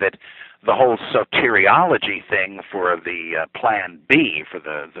see that the whole soteriology thing for the Plan B, for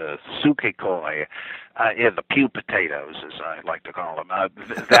the sukikoi, the pew potatoes, as I like to call them,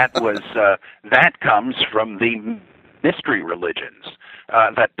 that comes from the mystery religions.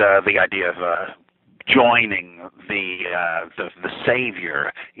 The idea of joining the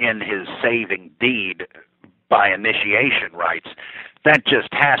Savior in his saving deed by initiation rites, that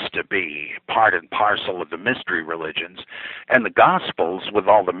just has to be part and parcel of the mystery religions. And the Gospels, with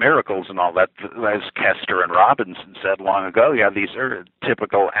all the miracles and all that, as Kester and Robinson said long ago, these are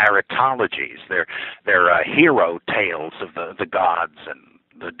typical aritologies. They're hero tales of the gods and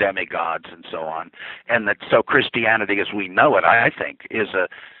the demigods and so on. And so Christianity as we know it, I think, is a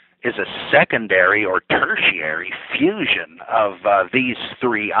secondary or tertiary fusion of these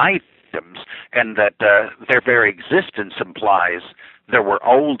three items, and that their very existence implies there were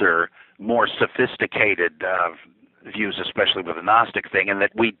older, more sophisticated views, especially with the Gnostic thing, and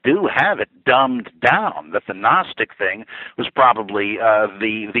that we do have it dumbed down, that the Gnostic thing was probably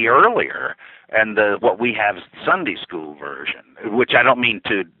the earlier, and what we have is the Sunday school version, which I don't mean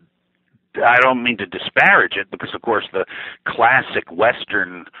to disparage it, because of course the classic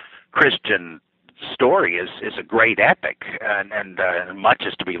Western Christian story is a great epic, and much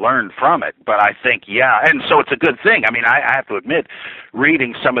is to be learned from it. But I think, and so it's a good thing. I mean, I have to admit,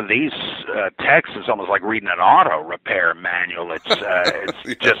 reading some of these texts is almost like reading an auto repair manual. It's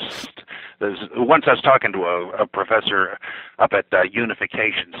just. Once I was talking to a professor up at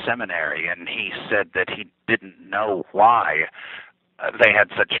Unification Seminary, and he said that he didn't know why they had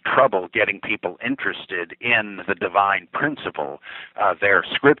such trouble getting people interested in the divine principle, their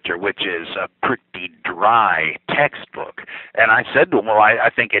scripture, which is a pretty dry textbook. And I said to him, well, I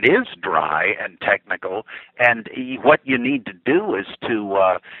think it is dry and technical, and what you need to do is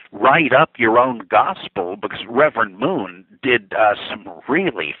to write up your own gospel, because Reverend Moon did some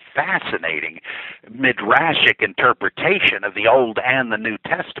really fascinating midrashic interpretation of the Old and the New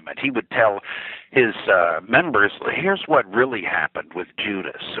Testament. He would tell his members, here's what really happened with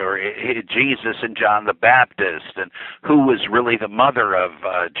Judas, or Jesus and John the Baptist, and who was really the mother of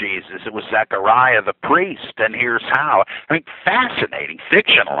Jesus. It was Zechariah the priest, and here's how. I mean, fascinating,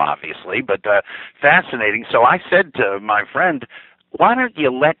 fictional obviously, but fascinating. So I said to my friend, why don't you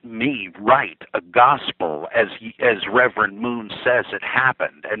let me write a gospel as Reverend Moon says it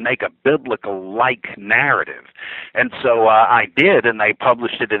happened, and make a biblical-like narrative? And so I did, and they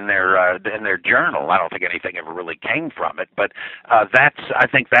published it in their journal. I don't think anything ever really came from it, but I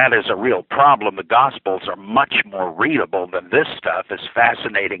think that is a real problem. The Gospels are much more readable than this stuff, as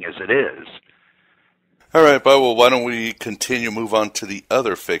fascinating as it is. All right, Bob, well, why don't we move on to the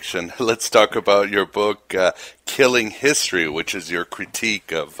other fiction. Let's talk about your book, Killing History, which is your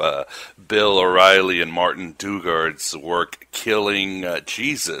critique of Bill O'Reilly and Martin Dugard's work, Killing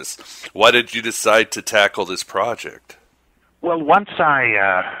Jesus. Why did you decide to tackle this project? Well, once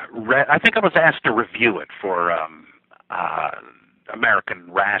I read, I think I was asked to review it for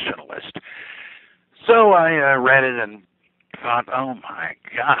American Rationalist. So I read it and thought, oh my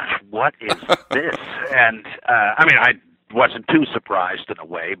gosh, what is this? And I mean, I wasn't too surprised in a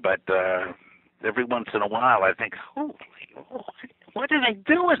way, but every once in a while I think, holy, what are they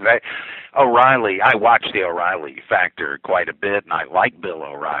doing? O'Reilly, I watch the O'Reilly Factor quite a bit, and I like Bill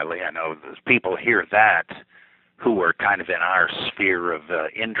O'Reilly. I know there's people hear that who are kind of in our sphere of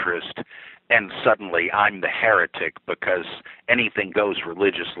interest, and suddenly I'm the heretic because anything goes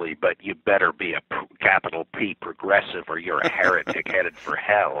religiously, but you better be a capital P progressive or you're a heretic headed for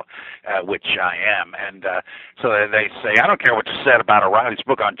hell, which I am. And so they say, I don't care what you said about O'Reilly's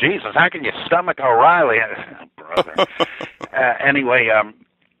book on Jesus. How can you stomach O'Reilly? Brother. Anyway,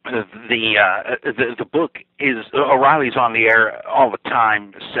 the book is, O'Reilly's on the air all the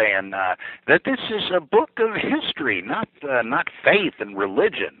time saying that this is a book of history, not faith and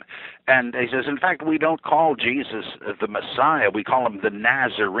religion. And he says, in fact, we don't call Jesus the Messiah. We call him the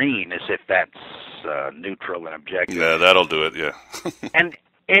Nazarene, as if that's neutral and objective. Yeah, that'll do it, yeah. And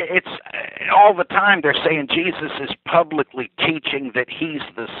it's all the time they're saying Jesus is publicly teaching that he's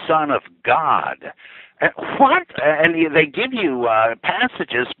the Son of God. What? And they give you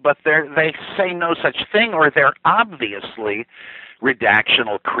passages, but they say no such thing, or they're obviously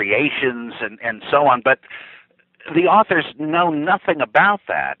redactional creations and so on. But the authors know nothing about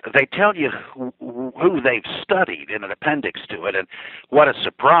that. They tell you who they've studied in an appendix to it, and what a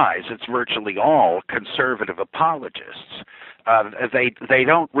surprise, it's virtually all conservative apologists. They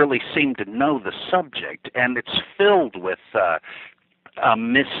don't really seem to know the subject, and it's filled with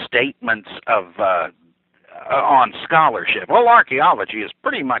misstatements of on scholarship. Well, archaeology has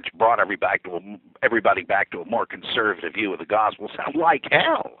pretty much brought everybody back to a more conservative view of the Gospels. Like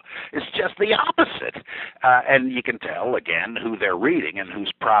hell. It's just the opposite. And you can tell, again, who they're reading and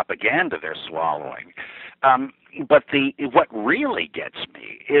whose propaganda they're swallowing. But what really gets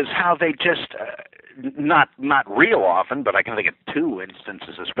me is how they just, not real often, but I can think of two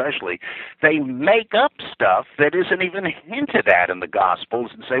instances especially, they make up stuff that isn't even hinted at in the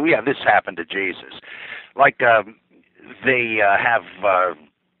Gospels and say, well, yeah, this happened to Jesus. Like they have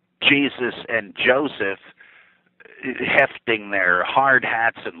Jesus and Joseph hefting their hard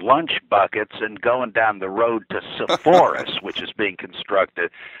hats and lunch buckets and going down the road to Sepphoris, which is being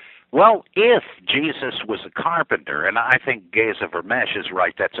constructed. Well, if Jesus was a carpenter, and I think Geza Vermesh is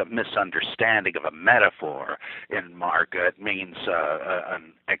right, that's a misunderstanding of a metaphor in Mark. It means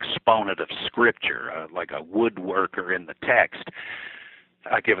an exponent of Scripture, like a woodworker in the text,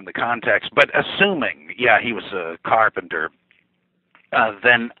 given the context. But assuming, yeah, he was a carpenter,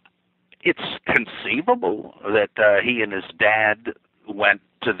 then it's conceivable that he and his dad went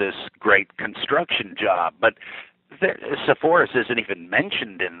to this great construction job. But Sepphoris isn't even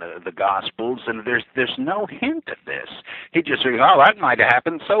mentioned in the Gospels, and there's no hint of this. He just says, oh, that might have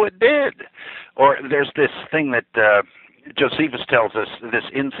happened, so it did. Or there's this thing that Josephus tells us, this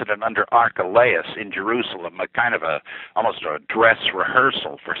incident under Archelaus in Jerusalem, a kind of almost a dress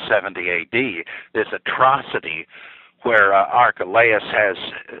rehearsal for 70 A.D., this atrocity where Archelaus has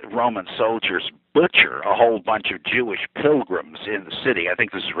Roman soldiers butcher a whole bunch of Jewish pilgrims in the city. I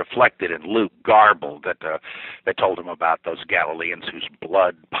think this is reflected in Luke Garble, that they told him about those Galileans whose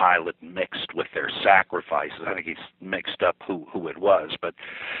blood Pilate mixed with their sacrifices. I think he's mixed up who it was. But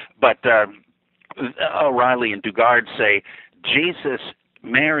O'Reilly and Dugard say Jesus,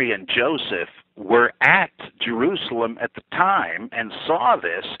 Mary, and Joseph were at Jerusalem at the time and saw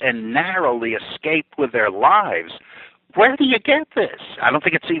this and narrowly escaped with their lives. Where do you get this? I don't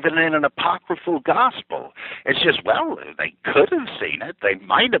think it's even in an apocryphal gospel. It's just, well, they could have seen it. They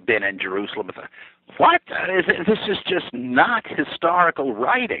might have been in Jerusalem. What? This is just not historical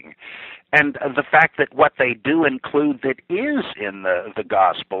writing. And the fact that what they do include that is in the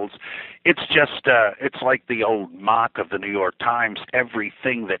Gospels, it's just, it's like the old mock of the New York Times,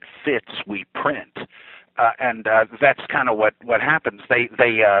 everything that fits we print. And that's kind of what happens.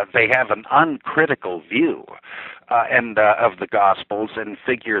 They have an uncritical view of the Gospels and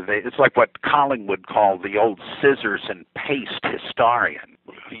figure it's like what Collingwood called the old scissors and paste historian.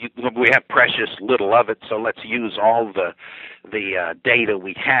 We have precious little of it, so let's use all the data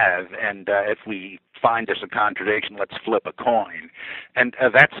we have, and if we find there's a contradiction, let's flip a coin. And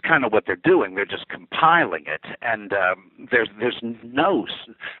that's kind of what they're doing. They're just compiling it, and there's no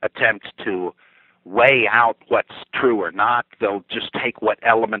attempt to weigh out what's true or not. They'll just take what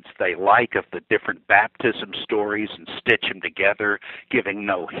elements they like of the different baptism stories and stitch them together, giving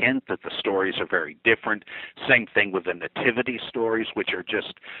no hint that the stories are very different. Same thing with the nativity stories, which are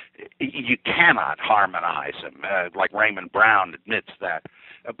just, you cannot harmonize them. Like Raymond Brown admits that.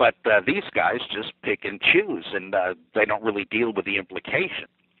 But these guys just pick and choose, and they don't really deal with the implication.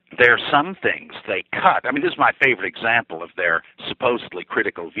 There are some things they cut. I mean, this is my favorite example of their supposedly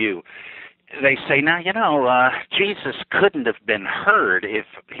critical view. They say, now, Jesus couldn't have been heard if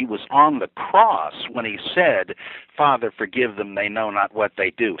he was on the cross when he said, Father, forgive them, they know not what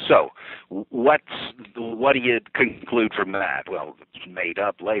they do. So what do you conclude from that? Well, it's made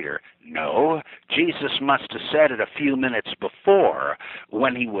up later. No, Jesus must have said it a few minutes before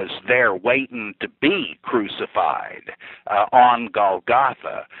when he was there waiting to be crucified on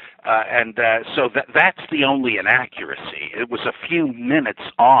Golgotha. So that's the only inaccuracy. It was a few minutes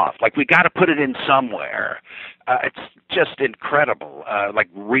off. Like, we got to put it in somewhere. It's just incredible.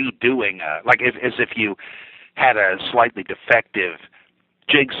 Like redoing, as if you had a slightly defective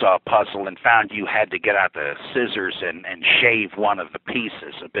jigsaw puzzle and found you had to get out the scissors and shave one of the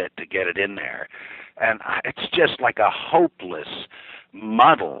pieces a bit to get it in there. And it's just like a hopeless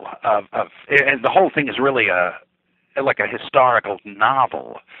muddle and the whole thing is really like a historical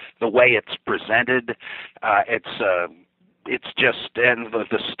novel. The way it's presented, it's just, and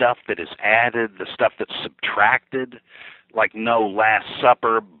the stuff that is added, the stuff that's subtracted, like no Last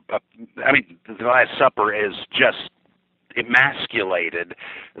Supper. The Last Supper is just emasculated.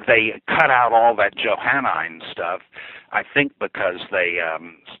 They cut out all that Johannine stuff, I think because they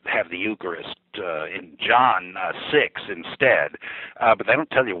have the Eucharist in John 6 instead, but they don't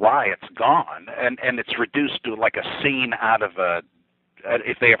tell you why it's gone, and it's reduced to like a scene out of a,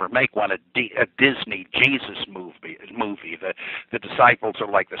 if they ever make one, a Disney Jesus movie. The disciples are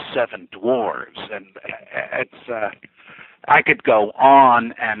like the seven dwarves, and it's I could go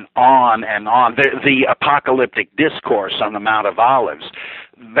on and on and on. The apocalyptic discourse on the Mount of Olives,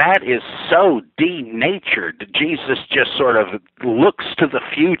 that is so denatured. Jesus just sort of looks to the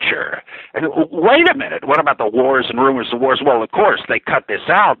future. And wait a minute, what about the wars and rumors of wars? Well, of course, they cut this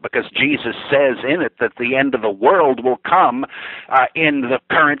out because Jesus says in it that the end of the world will come in the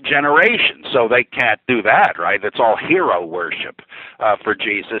current generation. So they can't do that, right? It's all hero worship for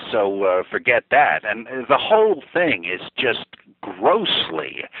Jesus, so forget that. And the whole thing is just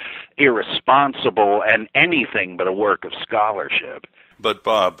grossly irresponsible and anything but a work of scholarship. But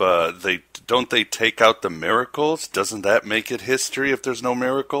Bob, they take out the miracles? Doesn't that make it history if there's no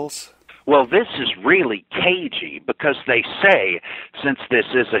miracles? Well, this is really cagey because they say, since this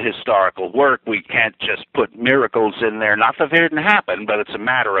is a historical work, we can't just put miracles in there. Not that they didn't happen, but it's a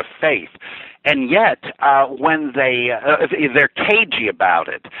matter of faith. And yet, when they're cagey about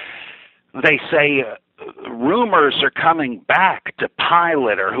it, they say, rumors are coming back to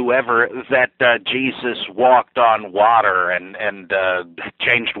Pilate or whoever that Jesus walked on water and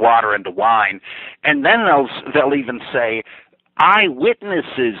changed water into wine, and then they'll even say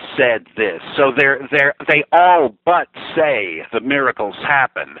eyewitnesses said this. So they all but say the miracles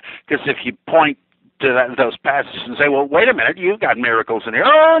happened, because if you point to those passages and say, well, wait a minute, you've got miracles in here.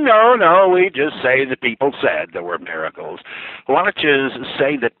 Oh, no, we just say that people said there were miracles. Why don't you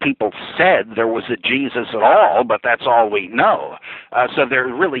say that people said there was a Jesus at all, but that's all we know? So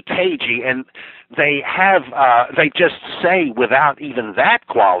they're really cagey, and they just say without even that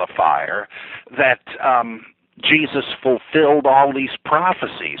qualifier that Jesus fulfilled all these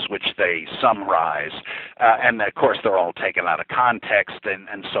prophecies, which they summarize. And, of course, they're all taken out of context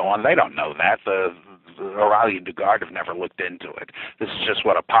and so on. They don't know that. The Aurelian Dugard have never looked into it. This is just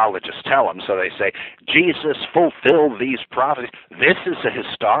what apologists tell them. So they say, Jesus fulfilled these prophecies. This is a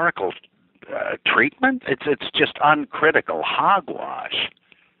historical treatment? It's just uncritical hogwash.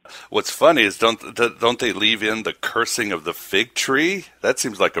 What's funny is don't they leave in the cursing of the fig tree? That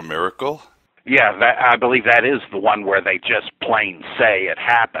seems like a miracle. Yeah, I believe that is the one where they just plain say it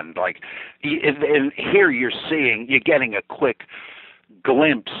happened. Like, here you're getting a quick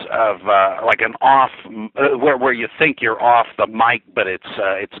glimpse of like an off, where you think you're off the mic, but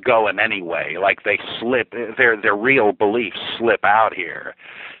it's going anyway. Like they slip, their real beliefs slip out here,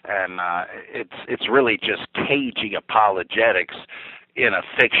 and it's really just cagey apologetics in a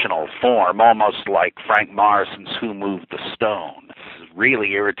fictional form, almost like Frank Morrison's "Who Moved the Stone." It's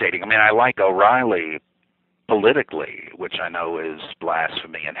really irritating. I mean, I like O'Reilly politically, which I know is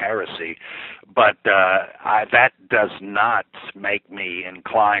blasphemy and heresy, but that does not make me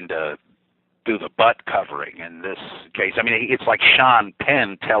inclined to do the butt covering in this case. I mean, it's like Sean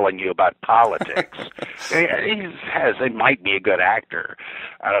Penn telling you about politics. He might be a good actor.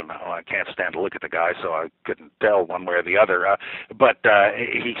 I don't know. I can't stand to look at the guy, so I couldn't tell one way or the other. But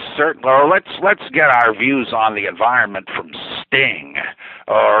he certainly. Well, let's get our views on the environment from Sting,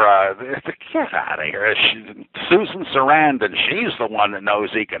 or get out of here. Susan Sarandon, she's the one that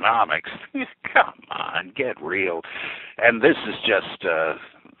knows economics. Come on, get real. And this is just the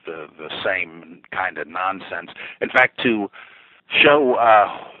same kind of nonsense. In fact, to show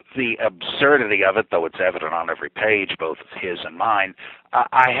the absurdity of it, though it's evident on every page, both his and mine,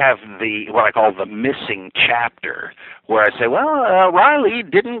 I have what I call the missing chapter, where I say, well, Riley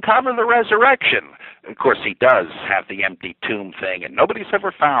didn't cover the resurrection. Of course, he does have the empty tomb thing, and nobody's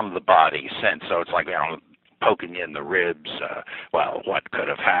ever found the body since, so it's like, poking you in the ribs. Well, what could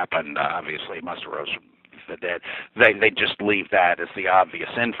have happened? Obviously, he must have rose from the dead. They just leave that as the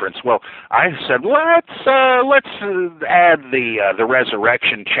obvious inference. Well, I said, let's add the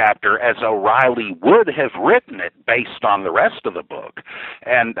resurrection chapter as O'Reilly would have written it based on the rest of the book,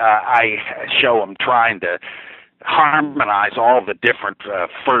 and I show him trying to harmonize all the different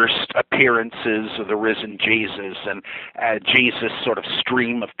first appearances of the risen Jesus and Jesus' sort of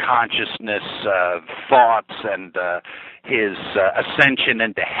stream of consciousness, thoughts, and his ascension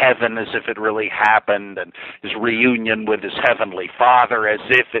into heaven as if it really happened, and his reunion with his heavenly Father as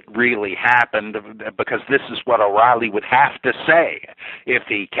if it really happened, because this is what O'Reilly would have to say if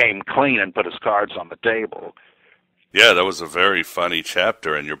he came clean and put his cards on the table. Yeah, that was a very funny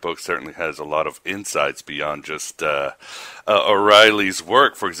chapter, and your book certainly has a lot of insights beyond just O'Reilly's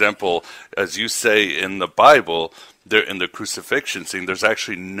work. For example, as you say in the Bible, there in the crucifixion scene, there's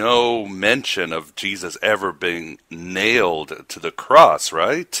actually no mention of Jesus ever being nailed to the cross,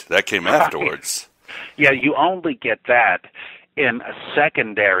 right? That came afterwards. Yeah, you only get that in a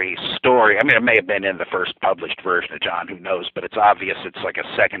secondary story. I mean, it may have been in the first published version of John, who knows, but it's obvious it's like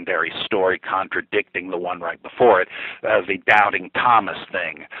a secondary story contradicting the one right before it, the doubting Thomas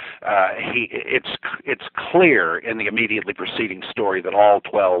thing. It's clear in the immediately preceding story that all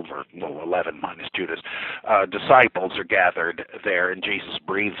 12, or 11 minus Judas, disciples are gathered there, and Jesus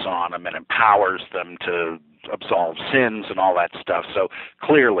breathes on them and empowers them to absolve sins and all that stuff. So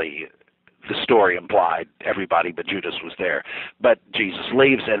clearly the story implied everybody but Judas was there. But Jesus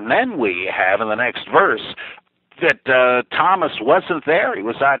leaves, and then we have in the next verse that Thomas wasn't there. He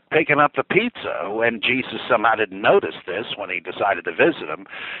was out picking up the pizza, and Jesus somehow didn't notice this when he decided to visit him.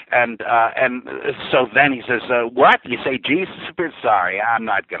 And so then he says, what? You say Jesus appeared? Sorry, I'm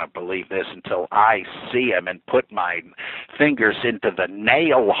not going to believe this until I see him and put my fingers into the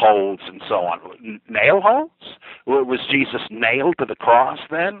nail holes and so on. Nail holes? Was Jesus nailed to the cross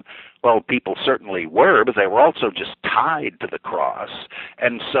then? Well, people certainly were, but they were also just tied to the cross.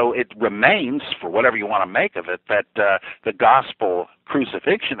 And so it remains, for whatever you want to make of it, that the gospel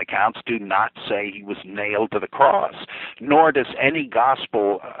crucifixion accounts do not say he was nailed to the cross, nor does any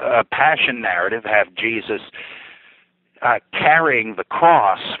gospel passion narrative have Jesus carrying the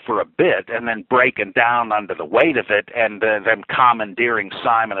cross for a bit and then breaking down under the weight of it and then commandeering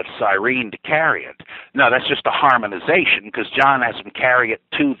Simon of Cyrene to carry it. No, that's just a harmonization, because John has him carry it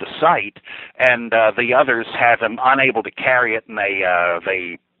to the site, and the others have him unable to carry it, and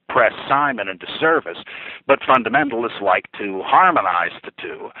they press Simon into service. But fundamentalists like to harmonize the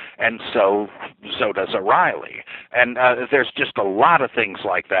two, and so does O'Reilly. And there's just a lot of things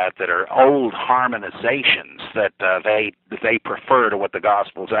like that are old harmonizations that they prefer to what the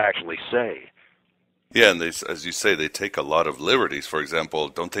Gospels actually say. Yeah, and they, as you say, they take a lot of liberties. For example,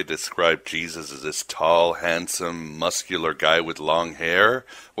 don't they describe Jesus as this tall, handsome, muscular guy with long hair?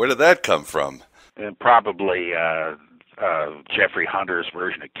 Where did that come from? Probably Jeffrey Hunter's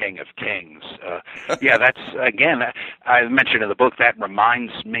version of King of Kings. Yeah, that's, again, I mentioned in the book, that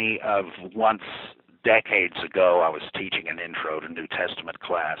reminds me of once decades ago I was teaching an intro to New Testament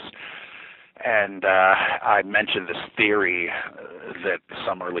class, and I mentioned this theory that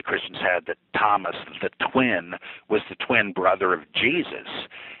some early Christians had, that Thomas, the twin, was the twin brother of Jesus.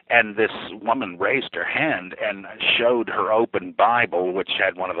 And this woman raised her hand and showed her open Bible, which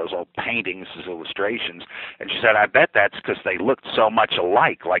had one of those old paintings as illustrations. And she said, I bet that's because they looked so much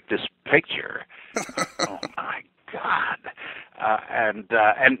alike, like this picture. Oh, my God. And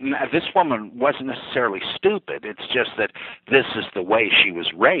this woman wasn't necessarily stupid. It's just that this is the way she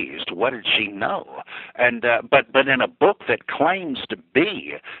was raised. What did she know? And but in a book that claims to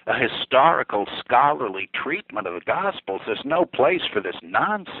be a historical, scholarly treatment of the Gospels, there's no place for this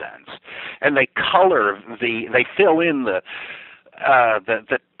nonsense. And they fill in the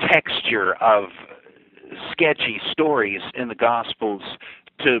texture of sketchy stories in the Gospels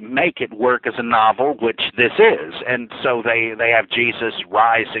to make it work as a novel, which this is. And so they have Jesus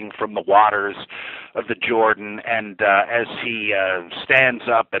rising from the waters of the Jordan, and as he stands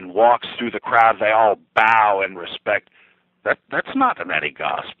up and walks through the crowd, they all bow in respect. That's not an Eddie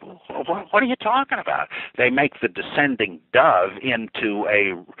Gospel. What are you talking about? They make the descending dove into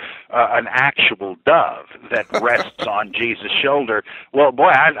an actual dove that rests on Jesus' shoulder. Well, boy,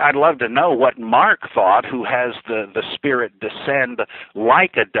 I'd love to know what Mark thought, who has the Spirit descend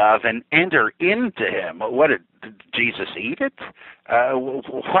like a dove and enter into him. What did Jesus eat it?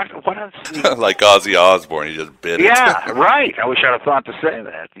 What is like Ozzy Osbourne, he just bit it. Yeah, right. I wish I'd have thought to say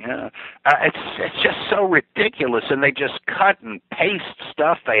that. Yeah, it's just so ridiculous, and they just cut and paste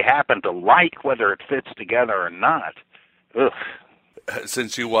stuff they happen to like, whether it fits together or not. Ugh.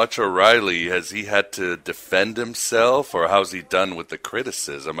 Since you watch O'Reilly, has he had to defend himself, or how's he done with the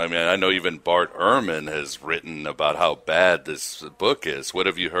criticism? I mean, I know even Bart Ehrman has written about how bad this book is. What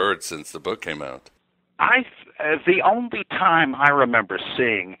have you heard since the book came out? The only time I remember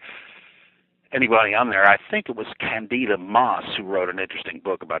seeing anybody on there, I think it was Candida Moss, who wrote an interesting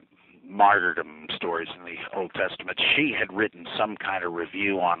book about martyrdom stories in the Old Testament. She had written some kind of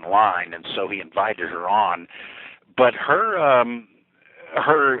review online, and so he invited her on. But her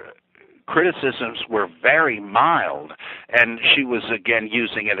criticisms were very mild, and she was again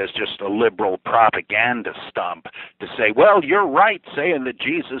using it as just a liberal propaganda stump to say, well, you're right saying that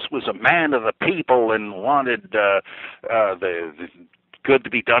Jesus was a man of the people and wanted the good to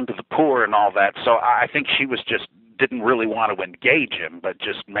be done to the poor and all that. So I think she was just didn't really want to engage him, but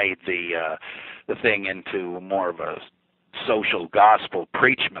just made the thing into more of a social gospel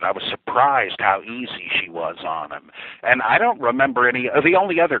preachment. I was surprised how easy she was on him. And I don't remember any of the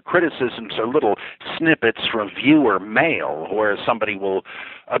only other criticisms are little snippets from viewer mail where somebody will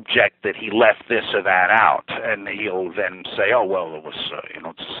object that he left this or that out, and he'll then say, oh, well, it was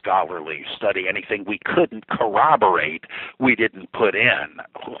it's a scholarly study. Anything we couldn't corroborate, we didn't put in.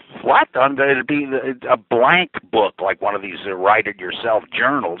 What? It'd be a blank book like one of these write-it-yourself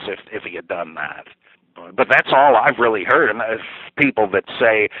journals if he had done that. But that's all I've really heard. And people that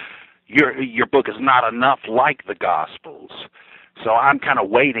say your book is not enough like the Gospels. So I'm kind of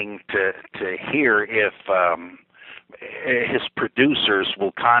waiting to hear if his producers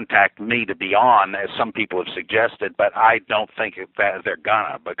will contact me to be on, as some people have suggested. But I don't think that they're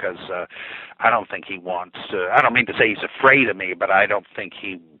gonna, because I don't think he wants to. I don't mean to say he's afraid of me, but I don't think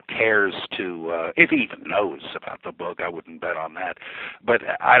he cares to, if he even knows about the book. I wouldn't bet on that. But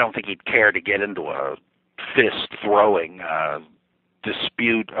I don't think he'd care to get into a fist-throwing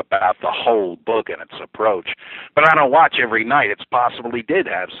dispute about the whole book and its approach. But I don't watch every night. It's possible he did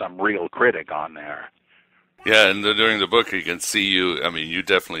have some real critic on there. Yeah, and during the book you can see you, I mean, you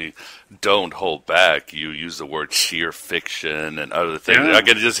definitely don't hold back. You use the word sheer fiction and other things. Yeah. I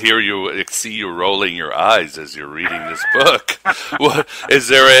can just see you rolling your eyes as you're reading this book. Is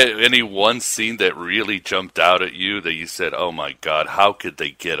there any one scene that really jumped out at you that you said, oh my God, how could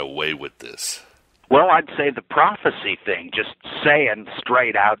they get away with this? Well, I'd say the prophecy thing, just saying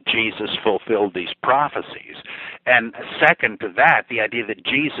straight out Jesus fulfilled these prophecies. And second to that, the idea that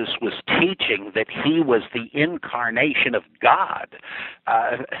Jesus was teaching that he was the incarnation of God.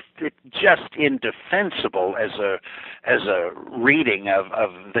 Just indefensible as a reading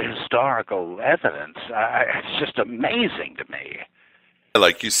of the historical evidence. It's just amazing to me.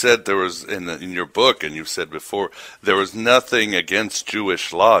 Like you said, there was in your book, and you've said before, there was nothing against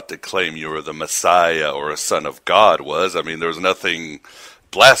Jewish law to claim you were the Messiah or a son of God was. I mean, there was nothing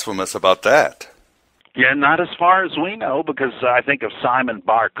blasphemous about that. Yeah, not as far as we know, because I think of Simon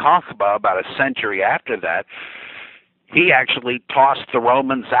Bar Kokhba about a century after that. He actually tossed the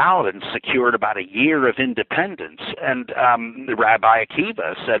Romans out and secured about a year of independence. And Rabbi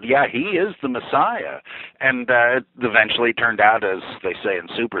Akiva said, yeah, he is the Messiah. And it eventually turned out, as they say in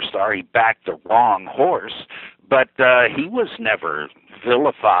Superstar, he backed the wrong horse. But he was never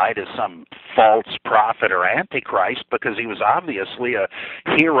vilified as some false prophet or antichrist, because he was obviously a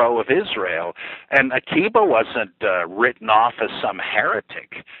hero of Israel. And Akiba wasn't written off as some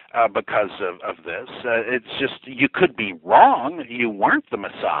heretic because of this. It's just, you could be wrong, you weren't the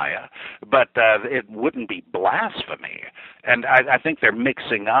Messiah, but it wouldn't be blasphemy. And I think they're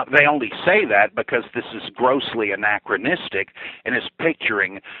mixing up. They only say that because this is grossly anachronistic and is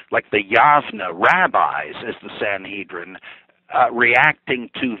picturing like the Yavna rabbis as the Sanhedrin, reacting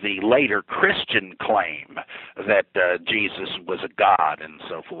to the later Christian claim that Jesus was a god and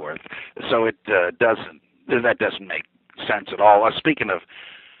so forth. So that doesn't make sense at all. Speaking of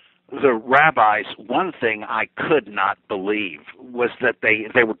the rabbis, one thing I could not believe was that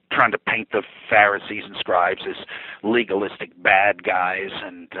they were trying to paint the Pharisees and scribes as legalistic bad guys,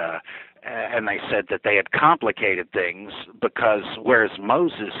 and they said that they had complicated things because whereas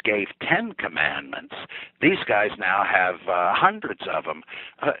Moses gave 10 commandments, these guys now have hundreds of them.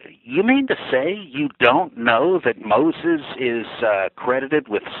 You mean to say you don't know that Moses is credited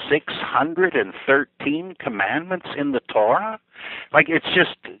with 613 commandments in the Torah? Like, it's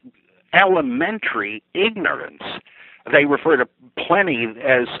just elementary ignorance. They refer to Pliny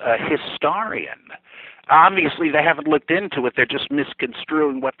as a historian. Obviously, they haven't looked into it. They're just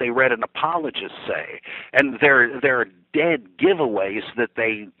misconstruing what they read an apologist say. And there are dead giveaways that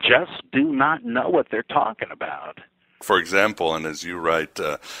they just do not know what they're talking about. For example, and as you write,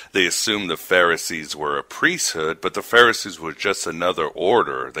 they assumed the Pharisees were a priesthood, but the Pharisees were just another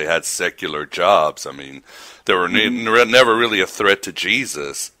order. They had secular jobs. I mean, they were never really a threat to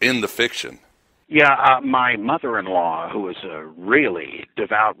Jesus in the fiction. Yeah, my mother-in-law, who was a really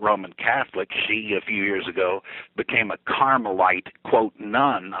devout Roman Catholic, she, a few years ago, became a Carmelite, quote,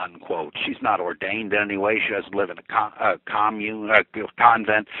 nun, unquote. She's not ordained in any way. She doesn't live in a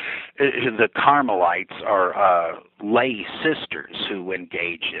convent. The Carmelites are lay sisters who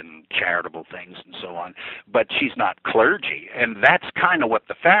engage in charitable things and so on, but she's not clergy. And that's kind of what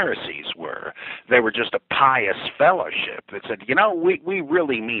the Pharisees were. They were just a pious fellowship that said, you know, we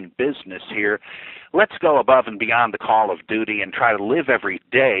really mean business here. Let's go above and beyond the call of duty and try to live every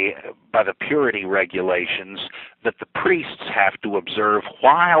day by the purity regulations that the priests have to observe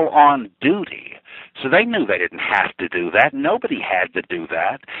while on duty. So they knew they didn't have to do that. Nobody had to do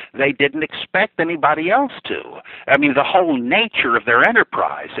that. They didn't expect anybody else to. I mean, the whole nature of their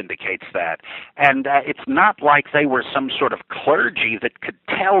enterprise indicates that. And it's not like they were some sort of clergy that could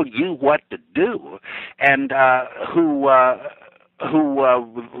tell you what to do and who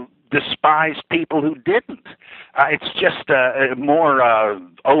despised people who didn't. It's just more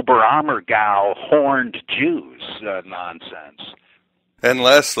Oberammergau horned Jews nonsense. And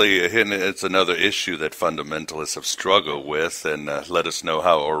lastly, it's another issue that fundamentalists have struggled with, and let us know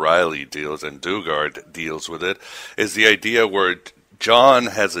how O'Reilly deals and Dugard deals with it, is the idea where John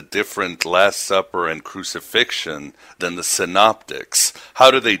has a different Last Supper and crucifixion than the Synoptics.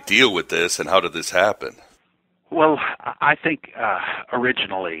 How do they deal with this, and how did this happen? Well, I think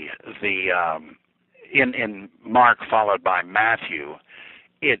originally in Mark followed by Matthew,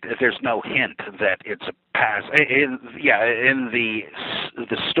 there's no hint that it's a pass. In the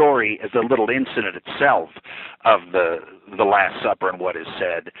story, the little incident itself of the Last Supper and what is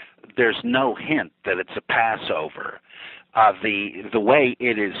said, there's no hint that it's a Passover. The way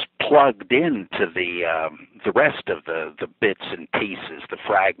it is plugged into the rest of the bits and pieces, the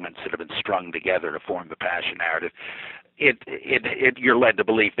fragments that have been strung together to form the Passion narrative, you're led to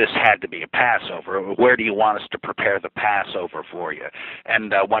believe this had to be a Passover. Where do you want us to prepare the Passover for you?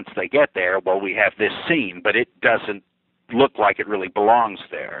 And once they get there, well, we have this scene, but it doesn't look like it really belongs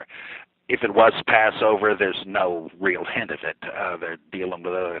there. If it was Passover, there's no real hint of it. They're dealing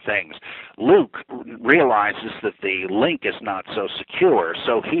with other things. Luke realizes that the link is not so secure,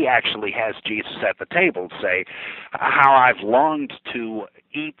 so he actually has Jesus at the table say, how I've longed to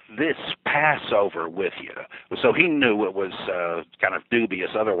eat this Passover with you. So he knew it was kind of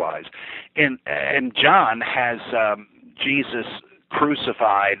dubious otherwise. And John has Jesus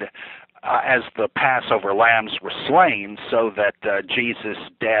crucified as the Passover lambs were slain, so that Jesus'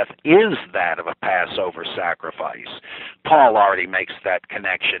 death is that of a Passover sacrifice. Paul already makes that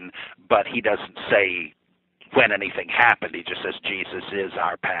connection, but he doesn't say when anything happened. He just says Jesus is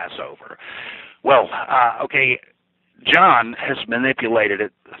our Passover. Well, okay, John has manipulated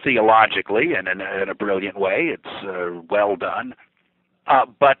it theologically and in a brilliant way. It's well done.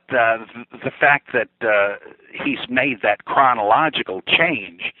 But the fact that he's made that chronological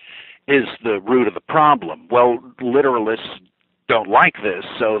change is the root of the problem. Well, literalists don't like this,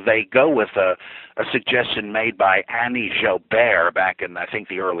 so they go with a suggestion made by Annie Joubert back in, I think,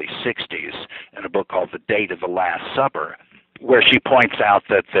 the early 60s in a book called The Date of the Last Supper, where she points out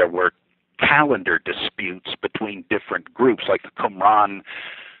that there were calendar disputes between different groups, like the Qumran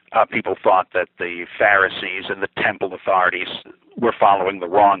people thought that the Pharisees and the temple authorities were following the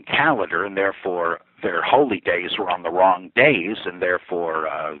wrong calendar, and therefore their holy days were on the wrong days, and therefore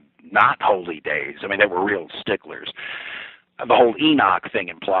not holy days. I mean, they were real sticklers. The whole Enoch thing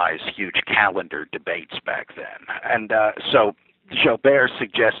implies huge calendar debates back then. And so Joubert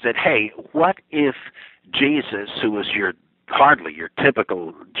suggested, hey, what if Jesus, who was hardly your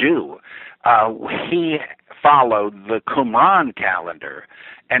typical Jew, he followed the Qumran calendar.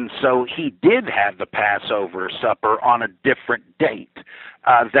 And so he did have the Passover supper on a different date.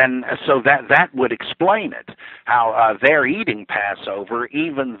 So that would explain it, how they're eating Passover,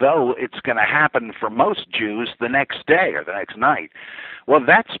 even though it's going to happen for most Jews the next day or the next night. Well,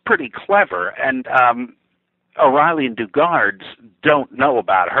 that's pretty clever, and O'Reilly and Dugard's don't know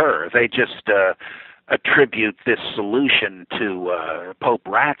about her. They just attribute this solution to Pope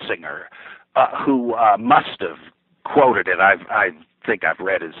Ratzinger, who must have quoted it. I think I've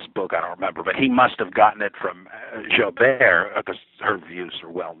read his book, I don't remember, but he must have gotten it from Joubert, because her views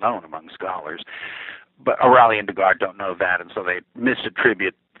are well known among scholars. But O'Reilly and Dugard don't know that, and so they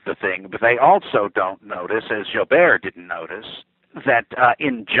misattribute the thing. But they also don't notice, as Joubert didn't notice, that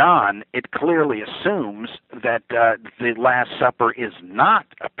in John it clearly assumes that the Last Supper is not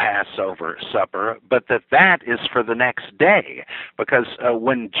a Passover supper, but that is for the next day. Because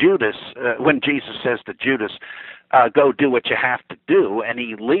when Jesus says to Judas, go do what you have to do, and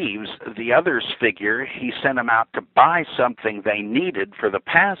he leaves, the others figure he sent them out to buy something they needed for the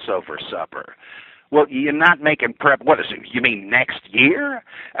Passover supper. Well, you're not making prep. What is it? You mean next year?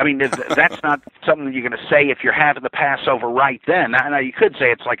 I mean, that's not something you're going to say if you're having the Passover right then. Now, you could say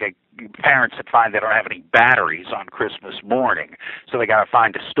it's like parents that find they don't have any batteries on Christmas morning, so they got to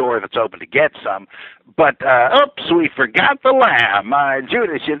find a store that's open to get some. But, oops, we forgot the lamb.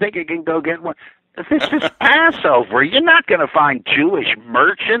 Judas, you think you can go get one? This is Passover. You're not going to find Jewish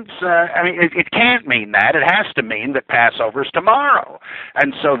merchants. I mean, it can't mean that. It has to mean that Passover's tomorrow.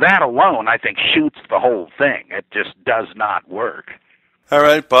 And so that alone, I think, shoots the whole thing. It just does not work. All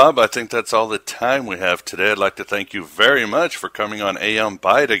right, Bob, I think that's all the time we have today. I'd like to thank you very much for coming on Aeon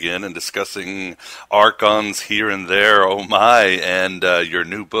Byte again and discussing Archons here and there, oh my, and your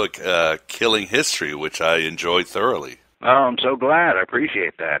new book, Killing History, which I enjoyed thoroughly. Oh, I'm so glad. I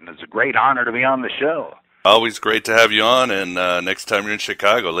appreciate that. And it's a great honor to be on the show. Always great to have you on, and next time you're in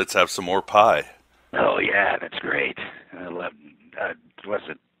Chicago, let's have some more pie. Oh, yeah, that's great. I love, what's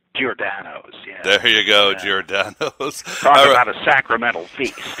it, Giordano's, yeah. There you go, Giordano's. Talk about a sacramental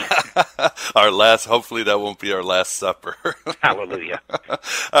feast. Hopefully that won't be our last supper. Hallelujah.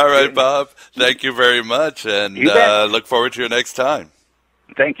 All right, Bob, thank you very much, and look forward to your next time.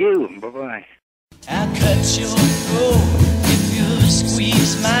 Thank you. Bye-bye. I'll cut your throat if you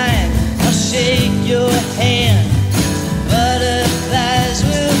squeeze mine. I'll shake your hand